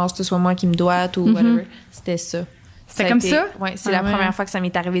que, genre, que ce soit moi qui me doite ou whatever, c'était ça. C'était comme ça? Oui, c'est la première fois que ça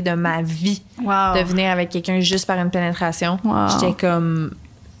m'est arrivé de ma vie de venir avec quelqu'un juste par une pénétration. J'étais comme...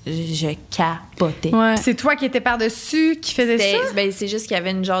 Je capotais. Ouais. C'est toi qui étais par-dessus, qui faisais ça? Ben, c'est juste qu'il y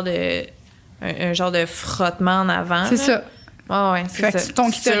avait un genre de frottement en avant. C'est ça. Ouais, c'est ça. Ton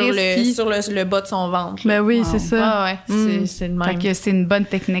clitoris sur le bas de son ventre. Ben oui, c'est ça. C'est le même. Fait que c'est une bonne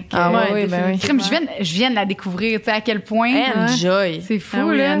technique. Oui. Je viens de la découvrir, tu sais, à quel point. Enjoy. C'est fou,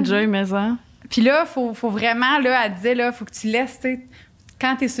 là. Enjoy, mais ça. Puis là, faut vraiment, là, elle disait, là, faut que tu laisses, tu sais,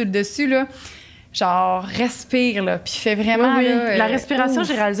 quand t'es sur le dessus, là, genre, respire, là, puis fais vraiment, là, la respiration,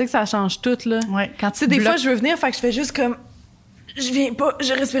 j'ai réalisé que ça change tout, là. Ouais, quand tu sais, des fois, je veux venir, fait que je fais juste comme...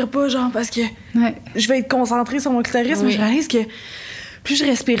 Je respire pas, genre, parce que je vais être concentrée sur mon clitoris, mais je réalise que plus je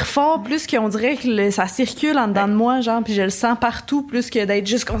respire fort, plus qu'on dirait que ça circule en dedans de moi, genre, puis je le sens partout, plus que d'être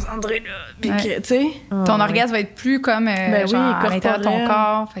juste concentrée, là, puis que, tu sais... Ton orgasme va être plus comme, genre, à l'intérieur de ton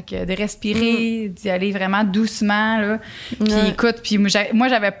corps, fait que de respirer, d'y aller vraiment doucement, là, puis écoute, puis moi,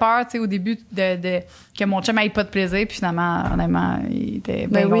 j'avais peur, tu sais, au début, que mon chum ait pas de plaisir, puis finalement, honnêtement, il était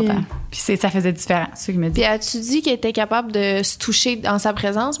bien content. Puis ça faisait différent, c'est ce qu'il me dit. Puis as-tu dit qu'elle était capable de se toucher en sa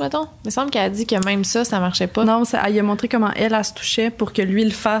présence, mettons? Il me semble qu'elle a dit que même ça marchait pas. Non, elle a montré comment elle se touchait pour que lui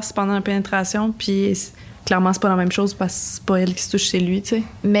le fasse pendant la pénétration, puis clairement, c'est pas la même chose parce que c'est pas elle qui se touche, c'est lui, tu sais.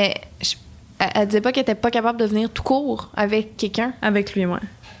 Mais elle disait pas qu'elle était pas capable de venir tout court avec quelqu'un? Avec lui, ouais.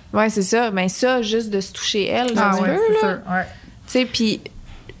 Ouais, c'est ça. Ben ça, juste de se toucher elle, ça se peut, là. Tu sais, puis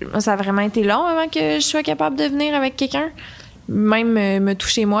ça a vraiment été long avant que je sois capable de venir avec quelqu'un, même me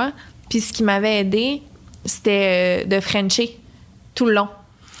toucher moi. Puis ce qui m'avait aidé, c'était de frencher tout le long.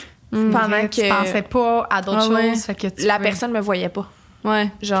 Pendant que tu pensais pas à d'autres choses. Fait que la personne me voyait pas.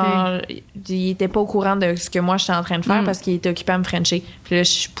 Ouais. Genre, il était pas au courant de ce que moi j'étais en train de faire parce qu'il était occupé à me frencher. Puis là,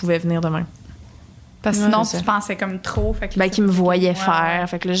 je pouvais venir de même. Parce que sinon, tu pensais comme trop. Fait que qu'il me voyait faire.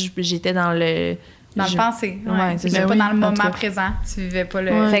 Fait que là, j'étais dans le... Dans le pensée. Ouais, c'est pas dans le moment présent. Tu vivais pas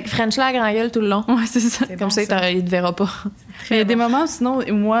le... Fait que French la grand gueule tout le long. Ouais, c'est ça. Comme ça, il te verra pas. Il y a des moments où, sinon,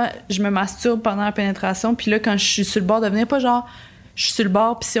 moi, je me masturbe pendant la pénétration. Puis là, quand je suis sur le bord de venir, pas genre, je suis sur le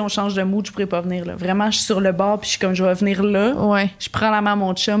bord, puis si on change de mood, je pourrais pas venir là. Vraiment, je suis sur le bord, puis je suis comme, je vais venir là. Ouais. Je prends la main à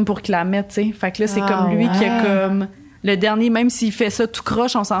mon chum pour qu'il la mette, tu sais. Fait que là, c'est comme lui qui est comme... Le dernier, même s'il fait ça tout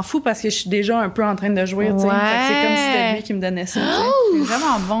croche, on s'en fout parce que je suis déjà un peu en train de jouer, tu sais. Fait que c'est comme si c'était lui qui me donnait ça, tu sais. C'est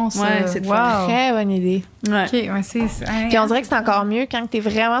vraiment bon, ça. Ouais, c'est Très bonne idée. Ouais. OK, ouais, c'est... Puis on dirait que c'est encore mieux quand t'es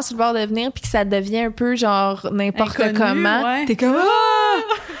vraiment sur le bord de venir puis que ça devient un peu genre n'importe comment. Ouais. T'es comme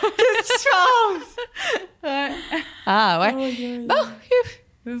qu'est-ce qui se passe? Ouais. Ah ouais. Bon,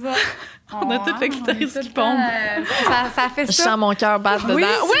 c'est ça. On a tout le clitoris qui pompe. Ça fait ça. Je sens mon cœur battre dedans.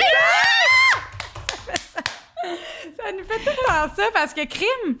 Oui! Ça nous fait tout le temps ça parce que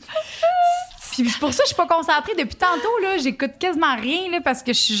crime. Puis c'est pour ça que je suis pas concentrée depuis tantôt là, j'écoute quasiment rien là parce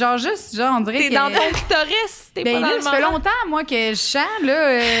que je suis genre juste genre on dirait t'es que dans ton clitoris, t'es pas dans le ça fait moment. longtemps moi que je chante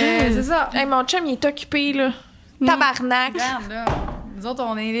là, c'est ça. Hey, mon chum il est occupé là. Tabarnak. Regarde là. Nous autres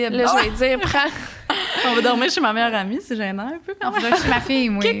on est libre. Là je vais dire prends. On va dormir chez ma meilleure amie, c'est gênant un peu quand même. Chez ma fille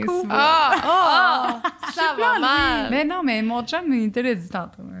moi. Ça va mal. Mais non mais mon chum il te l'a dit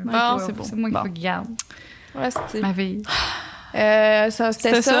tantôt. Bon, c'est bon. C'est moi qu'il faut qu'il garde. Ouais, c'était ma fille.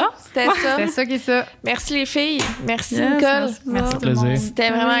 C'était ça. C'était ça qui est ça. Merci les filles. Merci Nicole. Merci tout le monde. C'était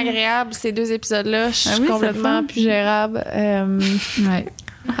vraiment agréable ces deux épisodes-là. Je suis oui, complètement plus gérable. Ouais.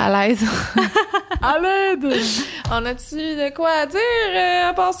 À l'aise. À l'aide! On a-tu de quoi à dire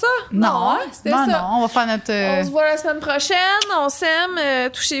à part ça? Non, c'était ça. ça. Non, on va faire notre... On se voit la semaine prochaine. On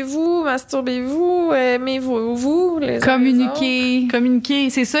s'aime. Touchez-vous, masturbez-vous, aimez-vous. Communiquer. Communiquer,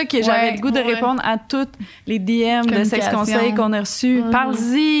 c'est ça que j'avais le goût de ouais. répondre à toutes les DM de Sexe-Conseils qu'on a reçus. Mm-hmm.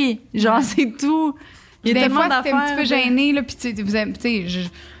 Parle-y! Genre, c'est tout. Il y a des tellement fois, c'était un petit d'affaires, peu gêné, là, puis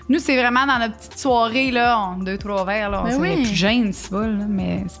nous, c'est vraiment dans notre petite soirée, là, 2-3 verres, là, on Mais s'en est oui. plus gêne, c'est pas, là,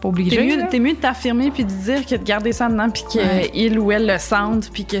 mais c'est pas obligé. T'es là. mieux de t'affirmer puis de dire que de garder ça dedans puis qu'il ou elle le sente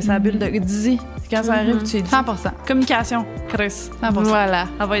puis que sa bulle de... Dis, quand ça arrive, tu dis. 100%. Communication, Chris. 100%. Voilà.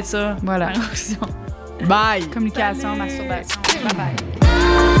 Ça va être ça. Voilà. La conclusion. Bye! Communication, masturbation. Bye-bye.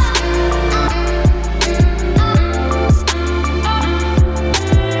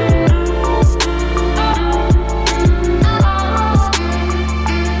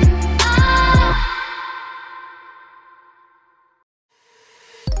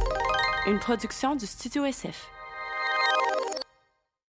 Une production du Studio SF.